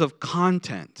consumers of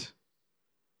content.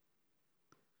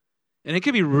 And it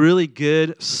could be really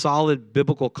good, solid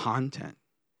biblical content.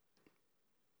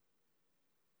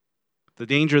 The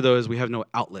danger, though, is we have no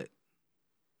outlet.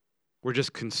 We're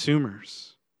just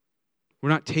consumers. We're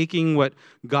not taking what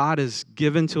God has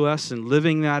given to us and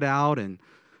living that out and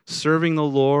serving the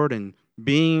Lord and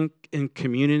being in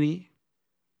community.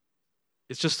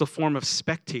 It's just a form of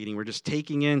spectating. We're just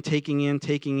taking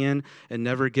in, and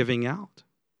never giving out.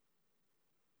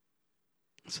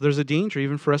 So there's a danger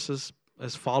even for us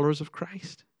as followers of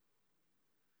Christ.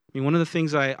 I mean, one of the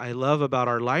things I love about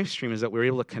our live stream is that we're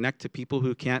able to connect to people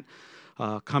who can't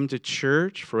come to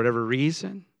church for whatever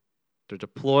reason. They're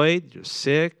deployed, they're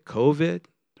sick, COVID.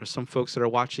 There's some folks that are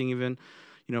watching even,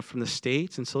 from the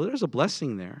States. And so there's a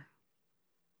blessing there.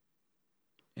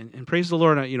 And praise the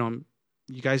Lord,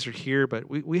 you guys are here, but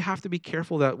we have to be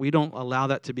careful that we don't allow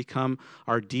that to become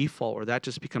our default, or that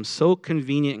just becomes so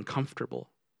convenient and comfortable.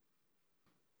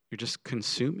 You're just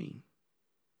consuming.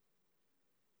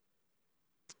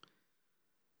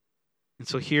 And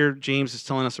so here James is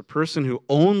telling us a person who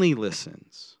only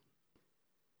listens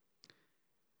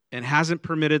and hasn't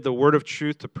permitted the word of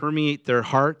truth to permeate their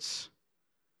hearts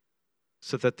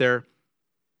so that they're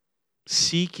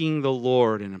seeking the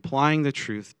Lord and applying the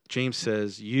truth, James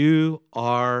says, you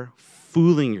are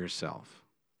fooling yourself.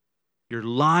 You're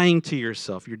lying to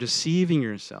yourself. You're deceiving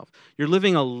yourself. You're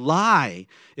living a lie.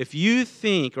 If you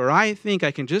think, or I think,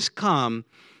 I can just come,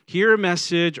 hear a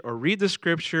message, or read the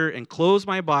scripture and close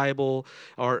my Bible,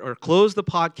 or close the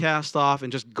podcast off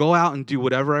and just go out and do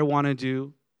whatever I want to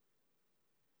do.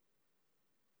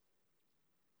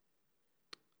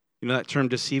 That term,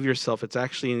 deceive yourself, it's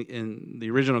actually in the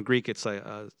original Greek, it's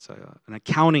an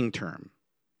accounting term.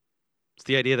 It's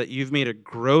the idea that you've made a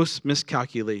gross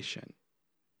miscalculation.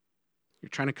 You're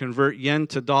trying to convert yen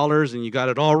to dollars and you got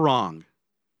it all wrong.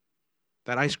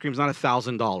 That ice cream's not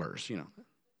 $1,000,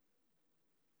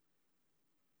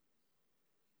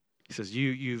 He says,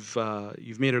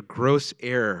 you've made a gross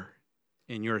error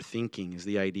in your thinking, is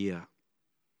the idea.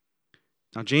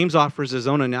 Now, James offers his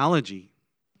own analogy.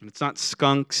 And it's not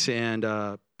skunks and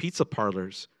pizza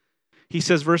parlors. He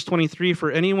says, verse 23,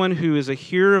 for anyone who is a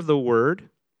hearer of the word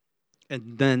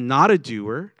and then not a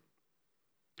doer,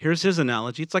 here's his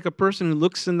analogy. It's like a person who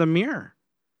looks in the mirror.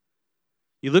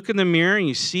 You look in the mirror and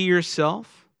you see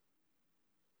yourself,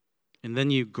 and then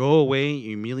you go away and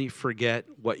you immediately forget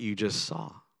what you just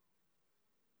saw.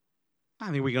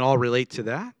 I think we can all relate to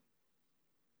that.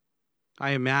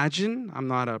 I imagine, I'm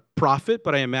not a prophet,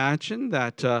 but I imagine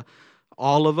that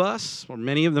all of us, or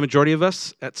the majority of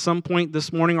us, at some point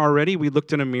this morning already, we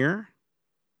looked in a mirror,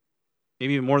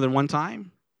 maybe even more than one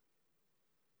time.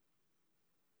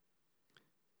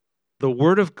 The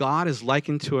Word of God is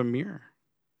likened to a mirror.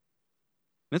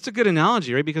 That's a good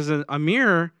analogy, right? Because a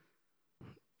mirror,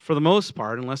 for the most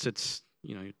part, unless it's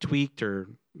tweaked or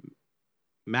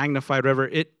magnified, whatever,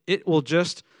 it will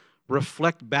just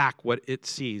reflect back what it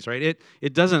sees, right?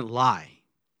 It doesn't lie.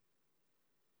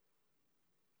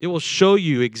 It will show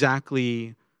you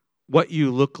exactly what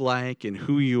you look like and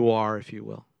who you are, if you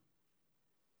will.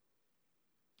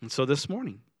 And so this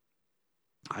morning,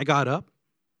 I got up.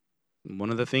 And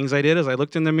one of the things I did is I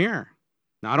looked in the mirror.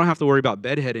 Now, I don't have to worry about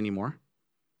bedhead anymore.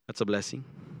 That's a blessing.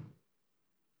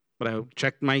 But I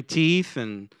checked my teeth,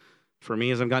 and for me,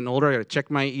 as I've gotten older, I got to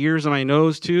check my ears and my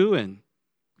nose too, and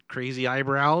crazy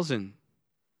eyebrows, and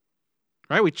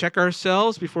right, we check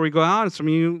ourselves before we go out. And some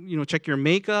of you, check your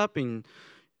makeup and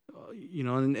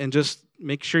and just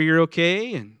make sure you're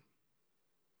okay, and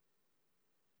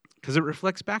because it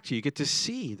reflects back to you. You get to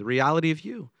see the reality of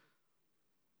you.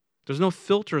 There's no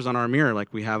filters on our mirror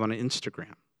like we have on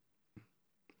Instagram.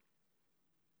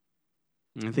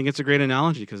 And I think it's a great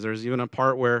analogy because there's even a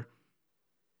part where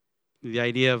the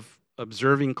idea of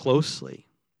observing closely.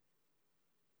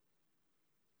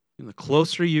 And the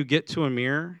closer you get to a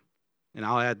mirror, and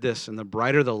I'll add this, and the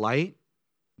brighter the light,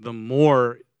 the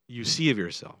more you see of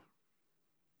yourself.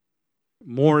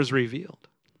 More is revealed.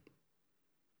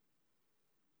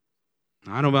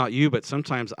 I don't know about you, but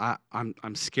sometimes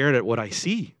I'm scared at what I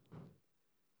see.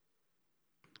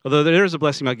 Although there is a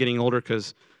blessing about getting older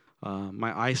because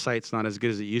my eyesight's not as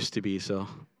good as it used to be, so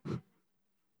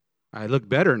I look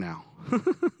better now.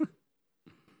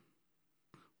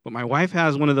 But my wife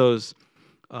has one of those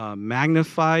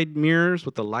magnified mirrors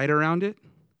with the light around it.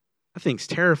 That thing's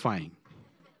terrifying.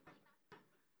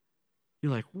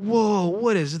 You're like, whoa,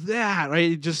 what is that? Right?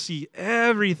 You just see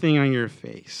everything on your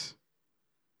face.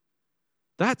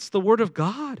 That's the Word of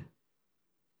God.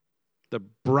 The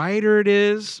brighter it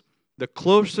is, the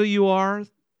closer you are,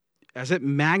 as it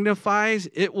magnifies,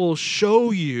 it will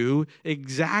show you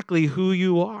exactly who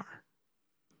you are.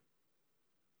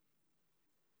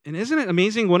 And isn't it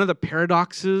amazing? One of the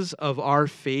paradoxes of our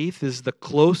faith is the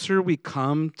closer we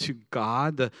come to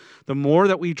God, the more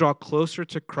that we draw closer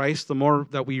to Christ, the more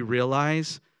that we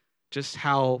realize just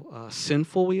how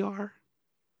sinful we are,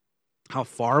 how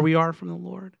far we are from the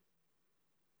Lord.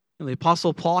 And the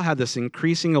Apostle Paul had this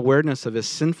increasing awareness of his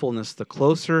sinfulness the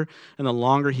closer and the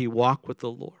longer he walked with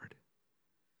the Lord.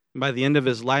 And by the end of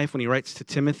his life, when he writes to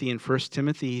Timothy in 1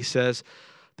 Timothy, he says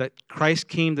that Christ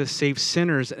came to save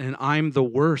sinners, and I'm the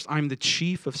worst. I'm the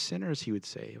chief of sinners, he would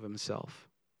say of himself.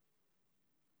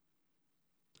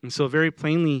 And so very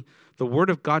plainly, the Word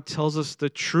of God tells us the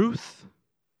truth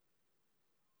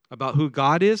about who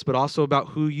God is, but also about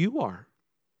who you are.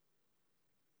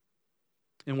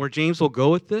 And where James will go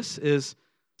with this is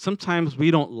sometimes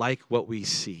we don't like what we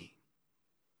see.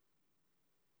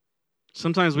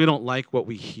 Sometimes we don't like what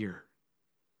we hear.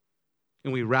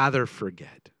 And we rather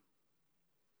forget.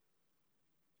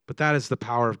 But that is the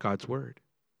power of God's Word.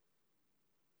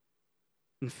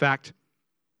 In fact,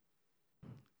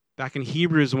 back in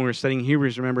Hebrews, when we were studying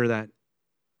Hebrews, remember that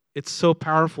it's so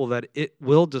powerful that it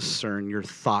will discern your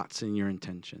thoughts and your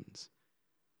intentions.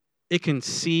 It can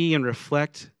see and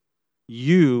reflect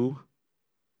you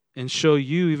and show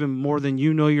you even more than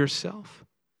you know yourself.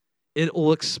 It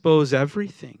will expose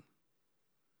everything.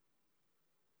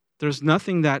 There's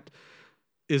nothing that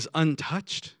is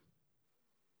untouched.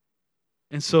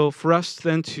 And so for us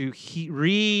then to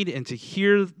read and to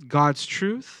hear God's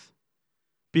truth,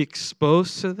 be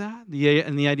exposed to that,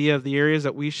 and the idea of the areas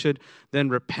that we should then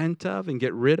repent of and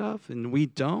get rid of, and we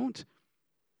don't,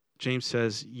 James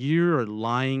says, you're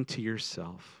lying to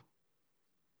yourself.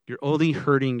 You're only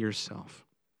hurting yourself.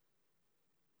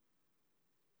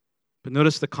 But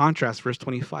notice the contrast, verse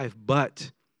 25.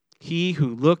 But he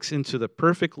who looks into the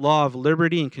perfect law of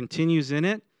liberty and continues in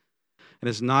it, and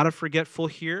is not a forgetful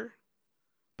hearer,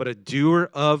 but a doer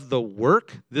of the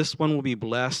work, this one will be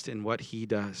blessed in what he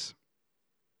does.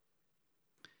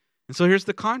 And so here's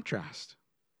the contrast.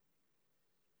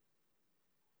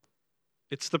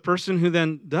 It's the person who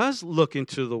then does look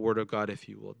into the Word of God, if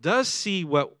you will, does see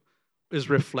what is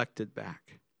reflected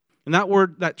back. And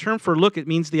that term for look, it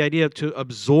means the idea of to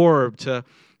absorb, to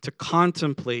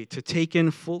contemplate, to take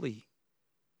in fully.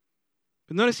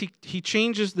 But notice he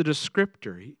changes the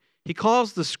descriptor. He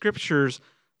calls the Scriptures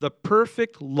the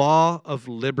perfect law of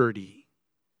liberty.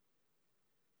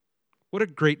 What a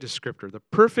great descriptor. The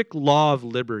perfect law of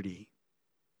liberty.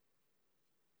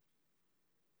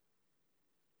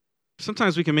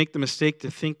 Sometimes we can make the mistake to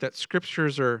think that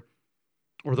Scriptures or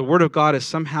the Word of God is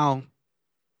somehow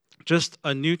just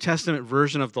a New Testament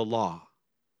version of the law.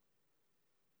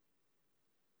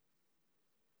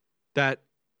 That,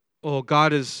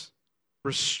 God is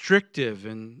restrictive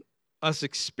in us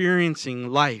experiencing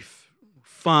life,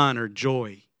 fun, or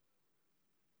joy.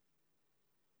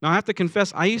 Now, I have to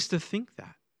confess, I used to think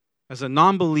that as a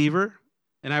non-believer,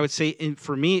 and I would say,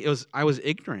 for me, I was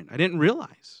ignorant. I didn't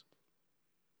realize.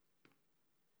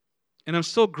 And I'm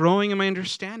still growing in my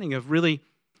understanding of really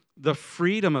the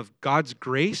freedom of God's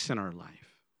grace in our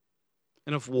life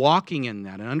and of walking in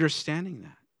that and understanding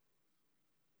that.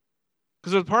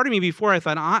 Because there was a part of me before I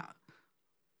thought,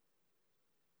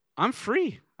 I'm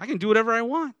free. I can do whatever I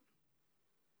want.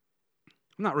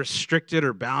 I'm not restricted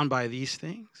or bound by these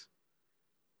things.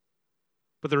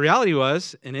 But the reality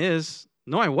was, and is,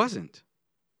 no, I wasn't.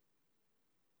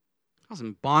 I was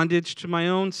in bondage to my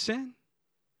own sin.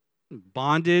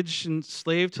 Bondage and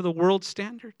slave to the world's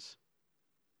standards.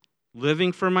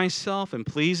 Living for myself and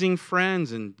pleasing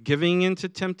friends and giving into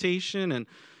temptation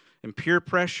and peer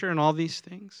pressure and all these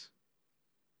things.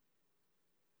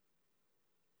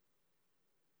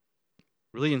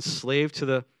 Really enslaved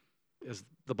to as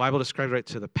the Bible describes, right,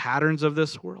 to the patterns of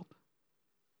this world.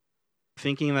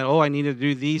 Thinking that, I need to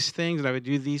do these things, and I would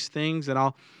do these things, and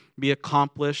I'll be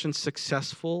accomplished and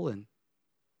successful, and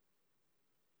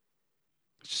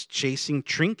just chasing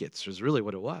trinkets was really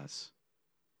what it was.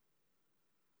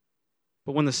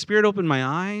 But when the Spirit opened my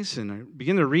eyes and I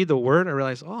began to read the Word, I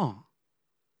realized,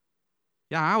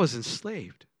 I was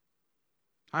enslaved.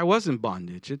 I was in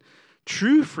bondage.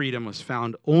 True freedom was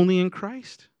found only in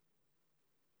Christ.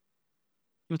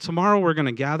 Tomorrow we're going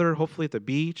to gather, hopefully at the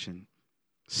beach, and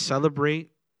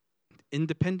celebrate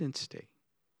Independence Day.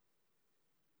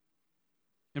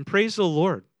 And praise the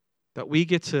Lord that we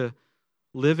get to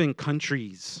live in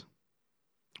countries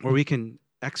where we can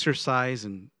exercise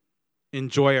and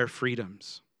enjoy our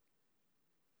freedoms.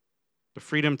 The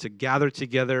freedom to gather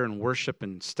together and worship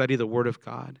and study the Word of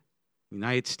God. The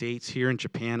United States, here in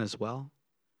Japan as well.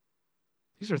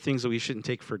 These are things that we shouldn't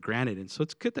take for granted. And so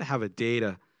it's good to have a day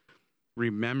to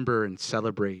remember and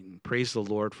celebrate and praise the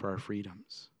Lord for our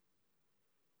freedoms.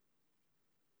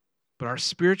 But our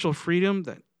spiritual freedom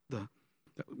that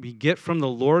we get from the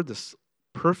Lord, this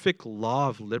perfect law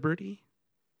of liberty,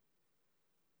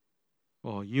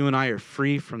 well, you and I are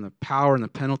free from the power and the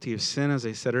penalty of sin, as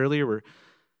I said earlier.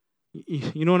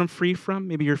 You know what I'm free from?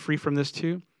 Maybe you're free from this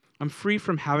too. I'm free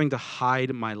from having to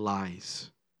hide my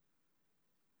lies.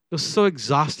 It was so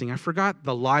exhausting. I forgot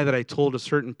the lie that I told to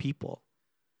certain people.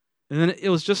 And then it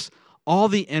was just all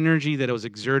the energy that it was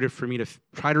exerted for me to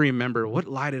try to remember, what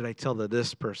lie did I tell to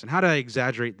this person? How did I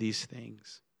exaggerate these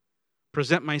things?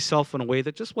 Present myself in a way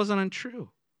that just wasn't untrue.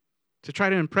 To try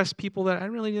to impress people that I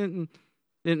really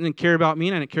didn't care about me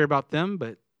and I didn't care about them,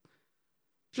 but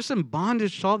just in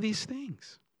bondage to all these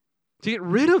things. To get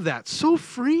rid of that, so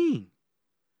freeing.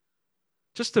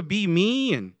 Just to be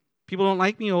me, and people don't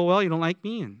like me, oh well, you don't like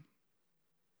me, and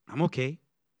I'm okay.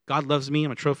 God loves me,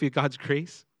 I'm a trophy of God's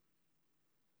grace.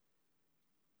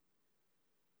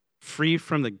 Free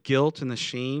from the guilt and the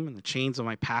shame and the chains of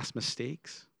my past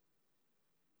mistakes.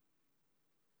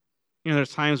 You know,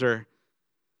 there's times where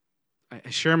I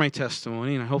share my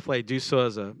testimony, and hopefully I do so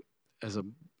as a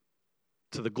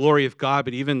to the glory of God.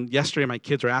 But even yesterday, my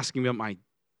kids were asking me about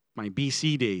my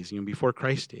BC days, before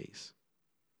Christ days.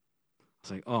 I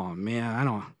was like, oh man, I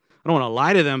don't want to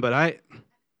lie to them, but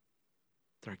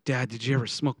they're like, Dad, did you ever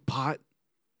smoke pot?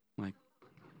 I'm like,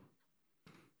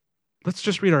 let's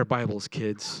just read our Bibles,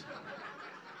 kids.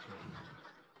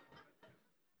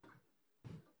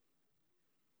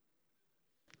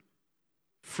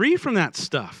 Free from that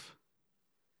stuff.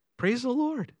 Praise the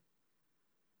Lord.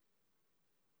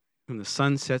 Whom the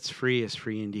Son sets free is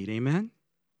free indeed. Amen?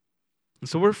 And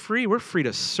so we're free. We're free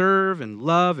to serve and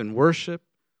love and worship.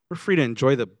 We're free to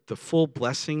enjoy the full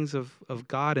blessings of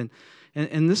God.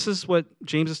 And this is what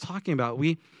James is talking about.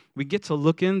 We get to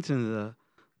look into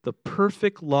the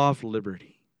perfect law of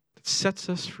liberty that sets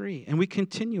us free. And we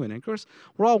continue in it. Of course,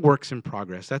 we're all works in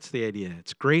progress. That's the idea.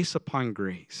 It's grace upon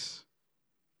grace.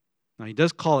 Now, he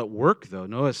does call it work, though.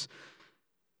 Notice,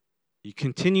 you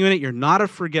continue in it. You're not a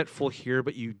forgetful here,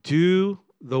 but you do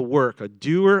the work, a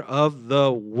doer of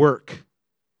the work.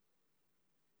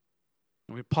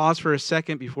 And we pause for a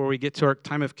second before we get to our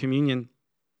time of communion.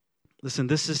 Listen,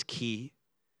 this is key.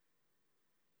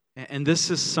 And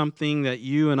this is something that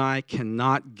you and I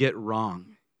cannot get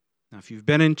wrong. Now, if you've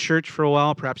been in church for a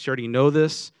while, perhaps you already know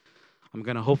this. I'm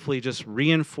going to hopefully just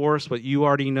reinforce what you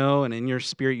already know, and in your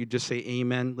spirit, you just say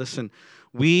amen. Listen,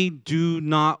 we do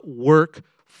not work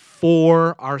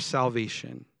for our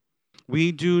salvation.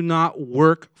 We do not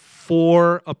work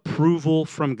for approval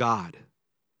from God.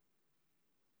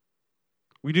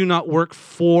 We do not work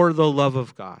for the love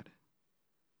of God.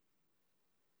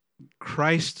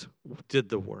 Christ did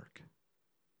the work.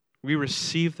 We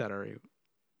receive that already.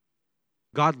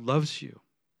 God loves you.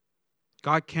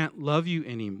 God can't love you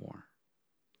anymore.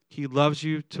 He loves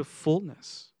you to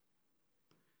fullness.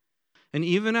 And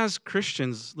even as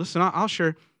Christians, listen, I'll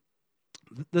share,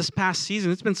 this past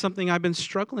season, it's been something I've been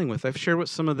struggling with. I've shared with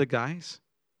some of the guys.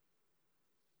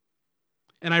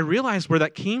 And I realized where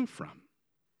that came from.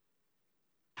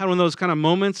 Had one of those kind of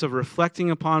moments of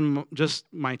reflecting upon just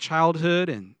my childhood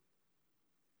and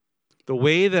the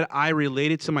way that I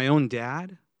related to my own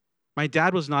dad. My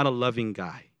dad was not a loving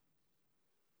guy.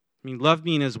 I mean, loved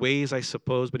me in his ways, I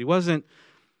suppose, but he wasn't.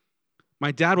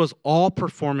 My dad was all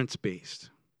performance-based.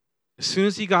 As soon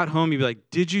as he got home, he'd be like,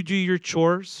 did you do your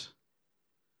chores?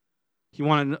 He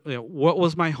wanted to know, what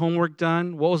was my homework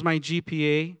done? What was my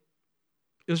GPA?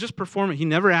 It was just performance. He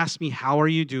never asked me, how are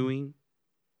you doing?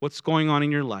 What's going on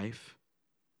in your life?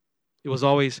 It was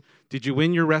always, did you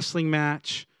win your wrestling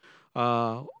match?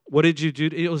 What did you do?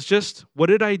 It was just, what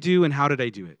did I do and how did I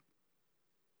do it?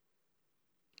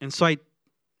 And so I,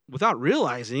 without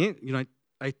realizing it,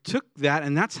 I took that,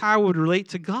 and that's how I would relate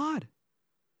to God.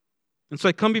 And so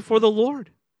I come before the Lord.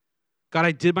 God,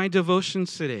 I did my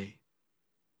devotions today.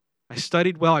 I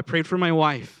studied well. I prayed for my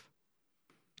wife.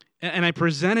 And I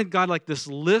presented God like this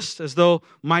list as though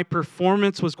my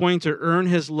performance was going to earn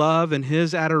his love and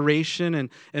his adoration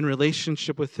and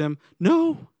relationship with him.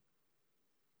 No.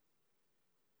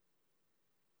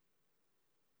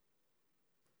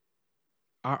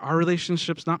 Our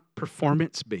relationship's not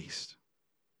performance-based.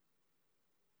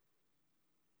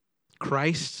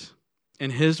 Christ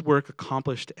and his work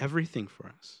accomplished everything for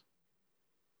us.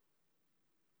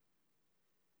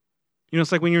 You know,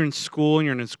 it's like when you're in school and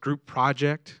you're in this group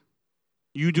project,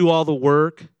 you do all the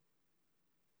work,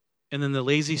 and then the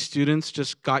lazy students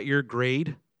just got your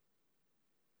grade.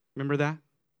 Remember that?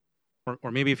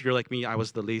 Or maybe if you're like me, I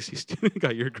was the lazy student,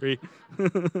 got your grade.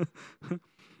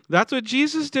 That's what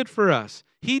Jesus did for us.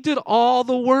 He did all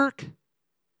the work.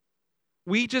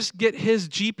 We just get his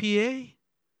GPA.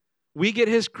 We get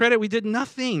his credit. We did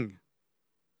nothing.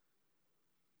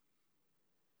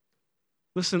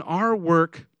 Listen, our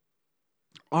work,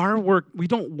 we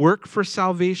don't work for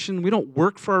salvation. We don't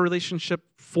work for our relationship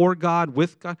for God,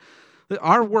 with God.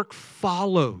 Our work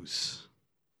follows.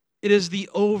 It is the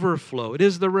overflow. It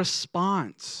is the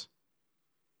response.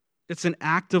 It's an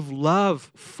act of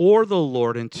love for the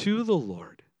Lord and to the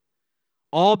Lord,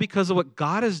 all because of what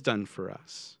God has done for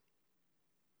us.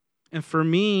 And for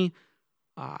me,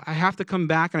 I have to come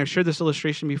back, and I've shared this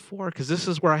illustration before, because this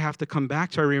is where I have to come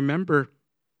back to. I remember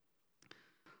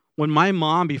when my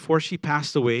mom, before she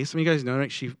passed away, some of you guys know,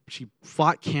 right, she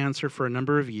fought cancer for a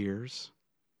number of years.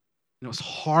 And it was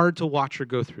hard to watch her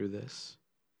go through this.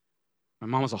 My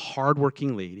mom was a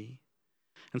hardworking lady.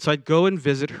 And so I'd go and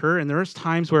visit her, and there was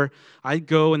times where I'd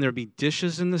go and there'd be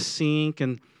dishes in the sink,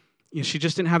 and she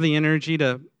just didn't have the energy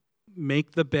to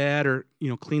make the bed or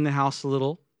clean the house a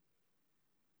little.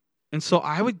 And so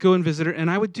I would go and visit her, and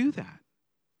I would do that.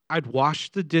 I'd wash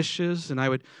the dishes, and I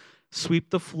would sweep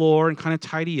the floor and kind of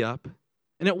tidy up.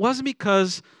 And it wasn't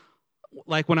because,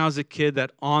 like when I was a kid,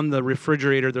 that on the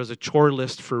refrigerator there was a chore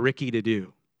list for Ricky to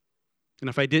do. And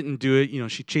if I didn't do it,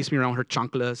 she'd chase me around with her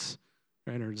chanclas,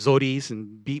 right, or zodis,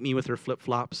 and beat me with her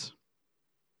flip-flops.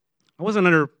 I wasn't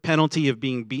under penalty of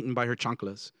being beaten by her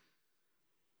chanclas.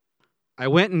 I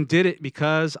went and did it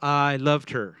because I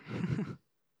loved her.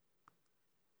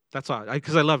 That's all,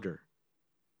 because I loved her.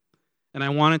 And I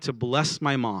wanted to bless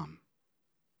my mom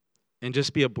and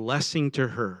just be a blessing to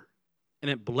her.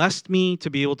 And it blessed me to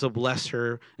be able to bless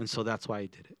her, and so that's why I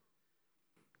did it.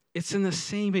 It's in the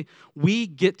same way. We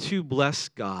get to bless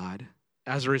God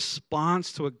as a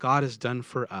response to what God has done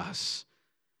for us.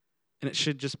 And it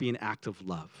should just be an act of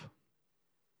love.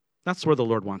 That's where the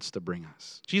Lord wants to bring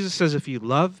us. Jesus says, if you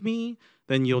love me,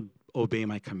 then you'll obey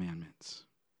my commandments.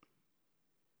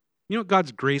 You know what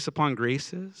God's grace upon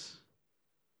grace is?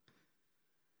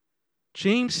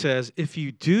 James says, if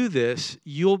you do this,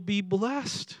 you'll be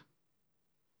blessed.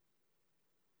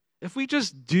 If we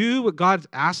just do what God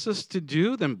asks us to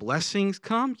do, then blessings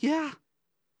come? Yeah.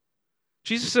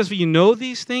 Jesus says, if you know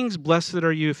these things, blessed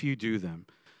are you if you do them.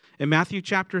 In Matthew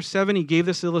chapter 7, he gave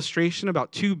this illustration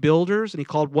about two builders, and he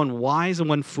called one wise and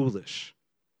one foolish.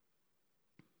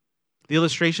 The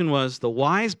illustration was the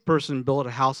wise person built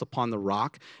a house upon the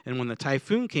rock, and when the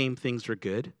typhoon came, things were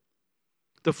good.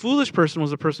 The foolish person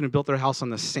was the person who built their house on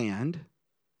the sand.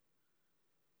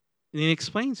 And he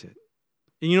explains it.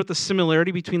 And you know what the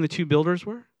similarity between the two builders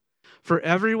were? For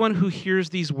everyone who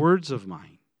hears these words of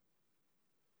mine.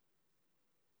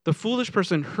 The foolish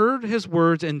person heard his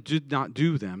words and did not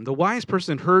do them. The wise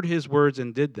person heard his words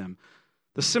and did them.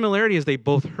 The similarity is they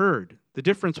both heard. The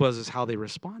difference is how they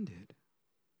responded.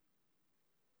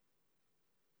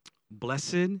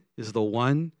 Blessed is the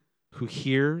one who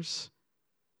hears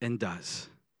and does.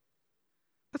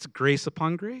 That's grace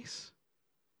upon grace.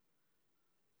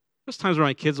 There's times where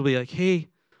my kids will be like, hey,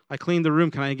 I cleaned the room.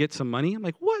 Can I get some money? I'm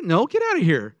like, what? No, get out of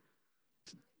here.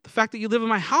 The fact that you live in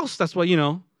my house, that's what,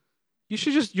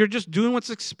 you're just doing what's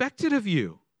expected of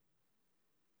you.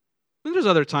 And there's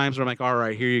other times where I'm like, all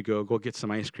right, here you go get some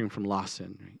ice cream from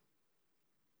Lawson. Right?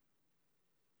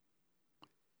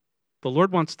 The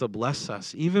Lord wants to bless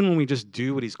us, even when we just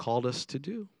do what he's called us to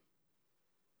do.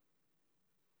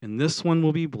 And this one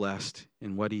will be blessed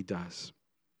in what he does.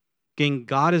 Gang,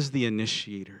 God is the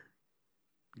initiator.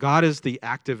 God is the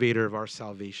activator of our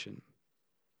salvation.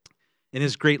 In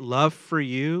his great love for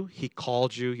you, he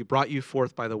called you. He brought you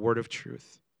forth by the word of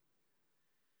truth.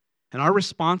 And our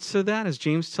response to that, as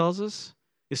James tells us,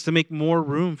 is to make more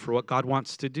room for what God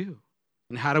wants to do.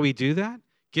 And how do we do that?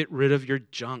 Get rid of your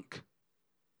junk.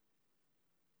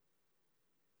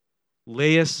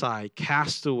 Lay aside,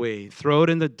 cast away, throw it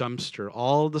in the dumpster,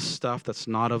 all the stuff that's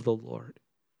not of the Lord.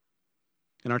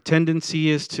 And our tendency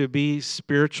is to be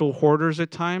spiritual hoarders at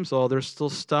times. Oh, there's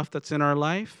still stuff that's in our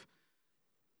life.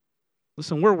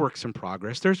 Listen, we're works in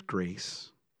progress. There's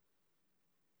grace.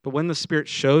 But when the Spirit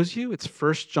shows you, it's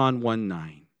 1 John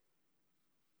 1:9.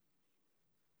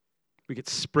 We get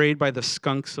sprayed by the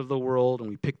skunks of the world and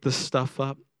we pick this stuff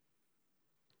up.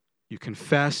 You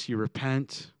confess, you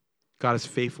repent. God is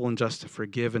faithful and just to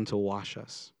forgive and to wash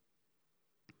us.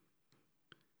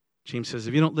 James says,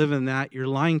 if you don't live in that, you're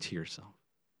lying to yourself.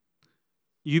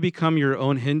 You become your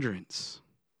own hindrance.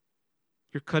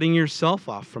 You're cutting yourself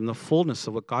off from the fullness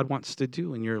of what God wants to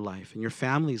do in your life, in your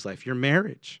family's life, your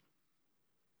marriage.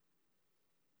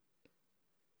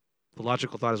 The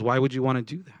logical thought is, why would you want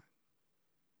to do that?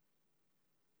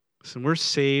 Listen, we're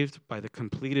saved by the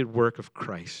completed work of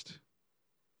Christ.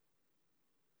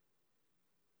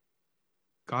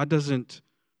 God doesn't,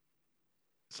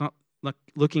 it's not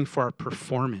looking for our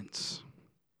performance,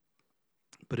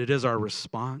 but it is our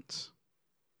response.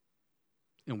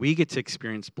 And we get to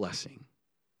experience blessing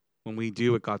when we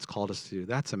do what God's called us to do.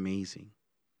 That's amazing.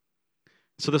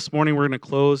 So this morning we're going to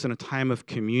close in a time of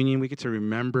communion. We get to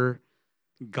remember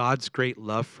God's great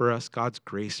love for us, God's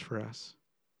grace for us.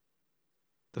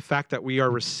 The fact that we are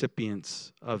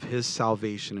recipients of his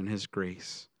salvation and his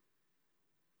grace.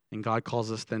 And God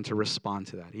calls us then to respond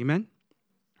to that. Amen?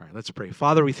 All right, let's pray.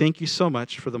 Father, we thank you so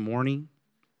much for the morning.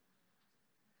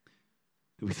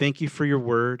 We thank you for your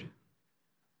word.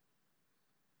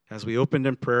 As we opened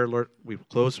in prayer, Lord, we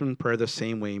close in prayer the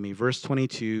same way. May verse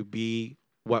 22 be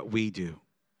what we do.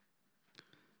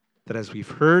 That as we've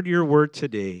heard your word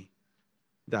today,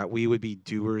 that we would be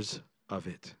doers of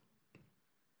it.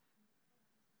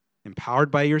 Empowered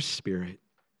by your Spirit,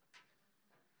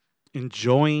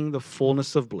 enjoying the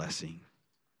fullness of blessing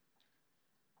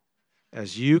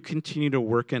as you continue to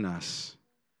work in us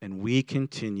and we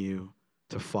continue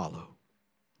to follow.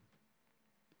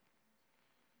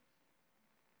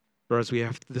 Lord, as we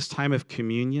have this time of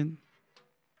communion,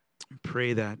 I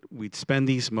pray that we'd spend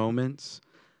these moments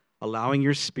allowing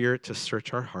your Spirit to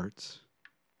search our hearts.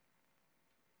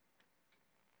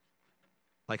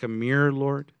 Like a mirror,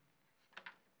 Lord,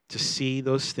 to see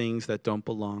those things that don't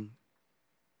belong.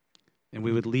 And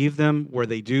we would leave them where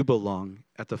they do belong,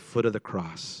 at the foot of the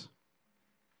cross,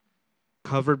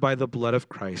 covered by the blood of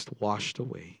Christ, washed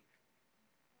away.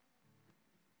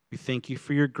 We thank you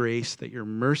for your grace, that your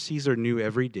mercies are new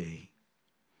every day.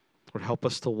 Lord, help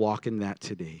us to walk in that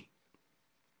today.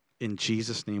 In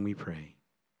Jesus' name we pray.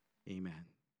 Amen.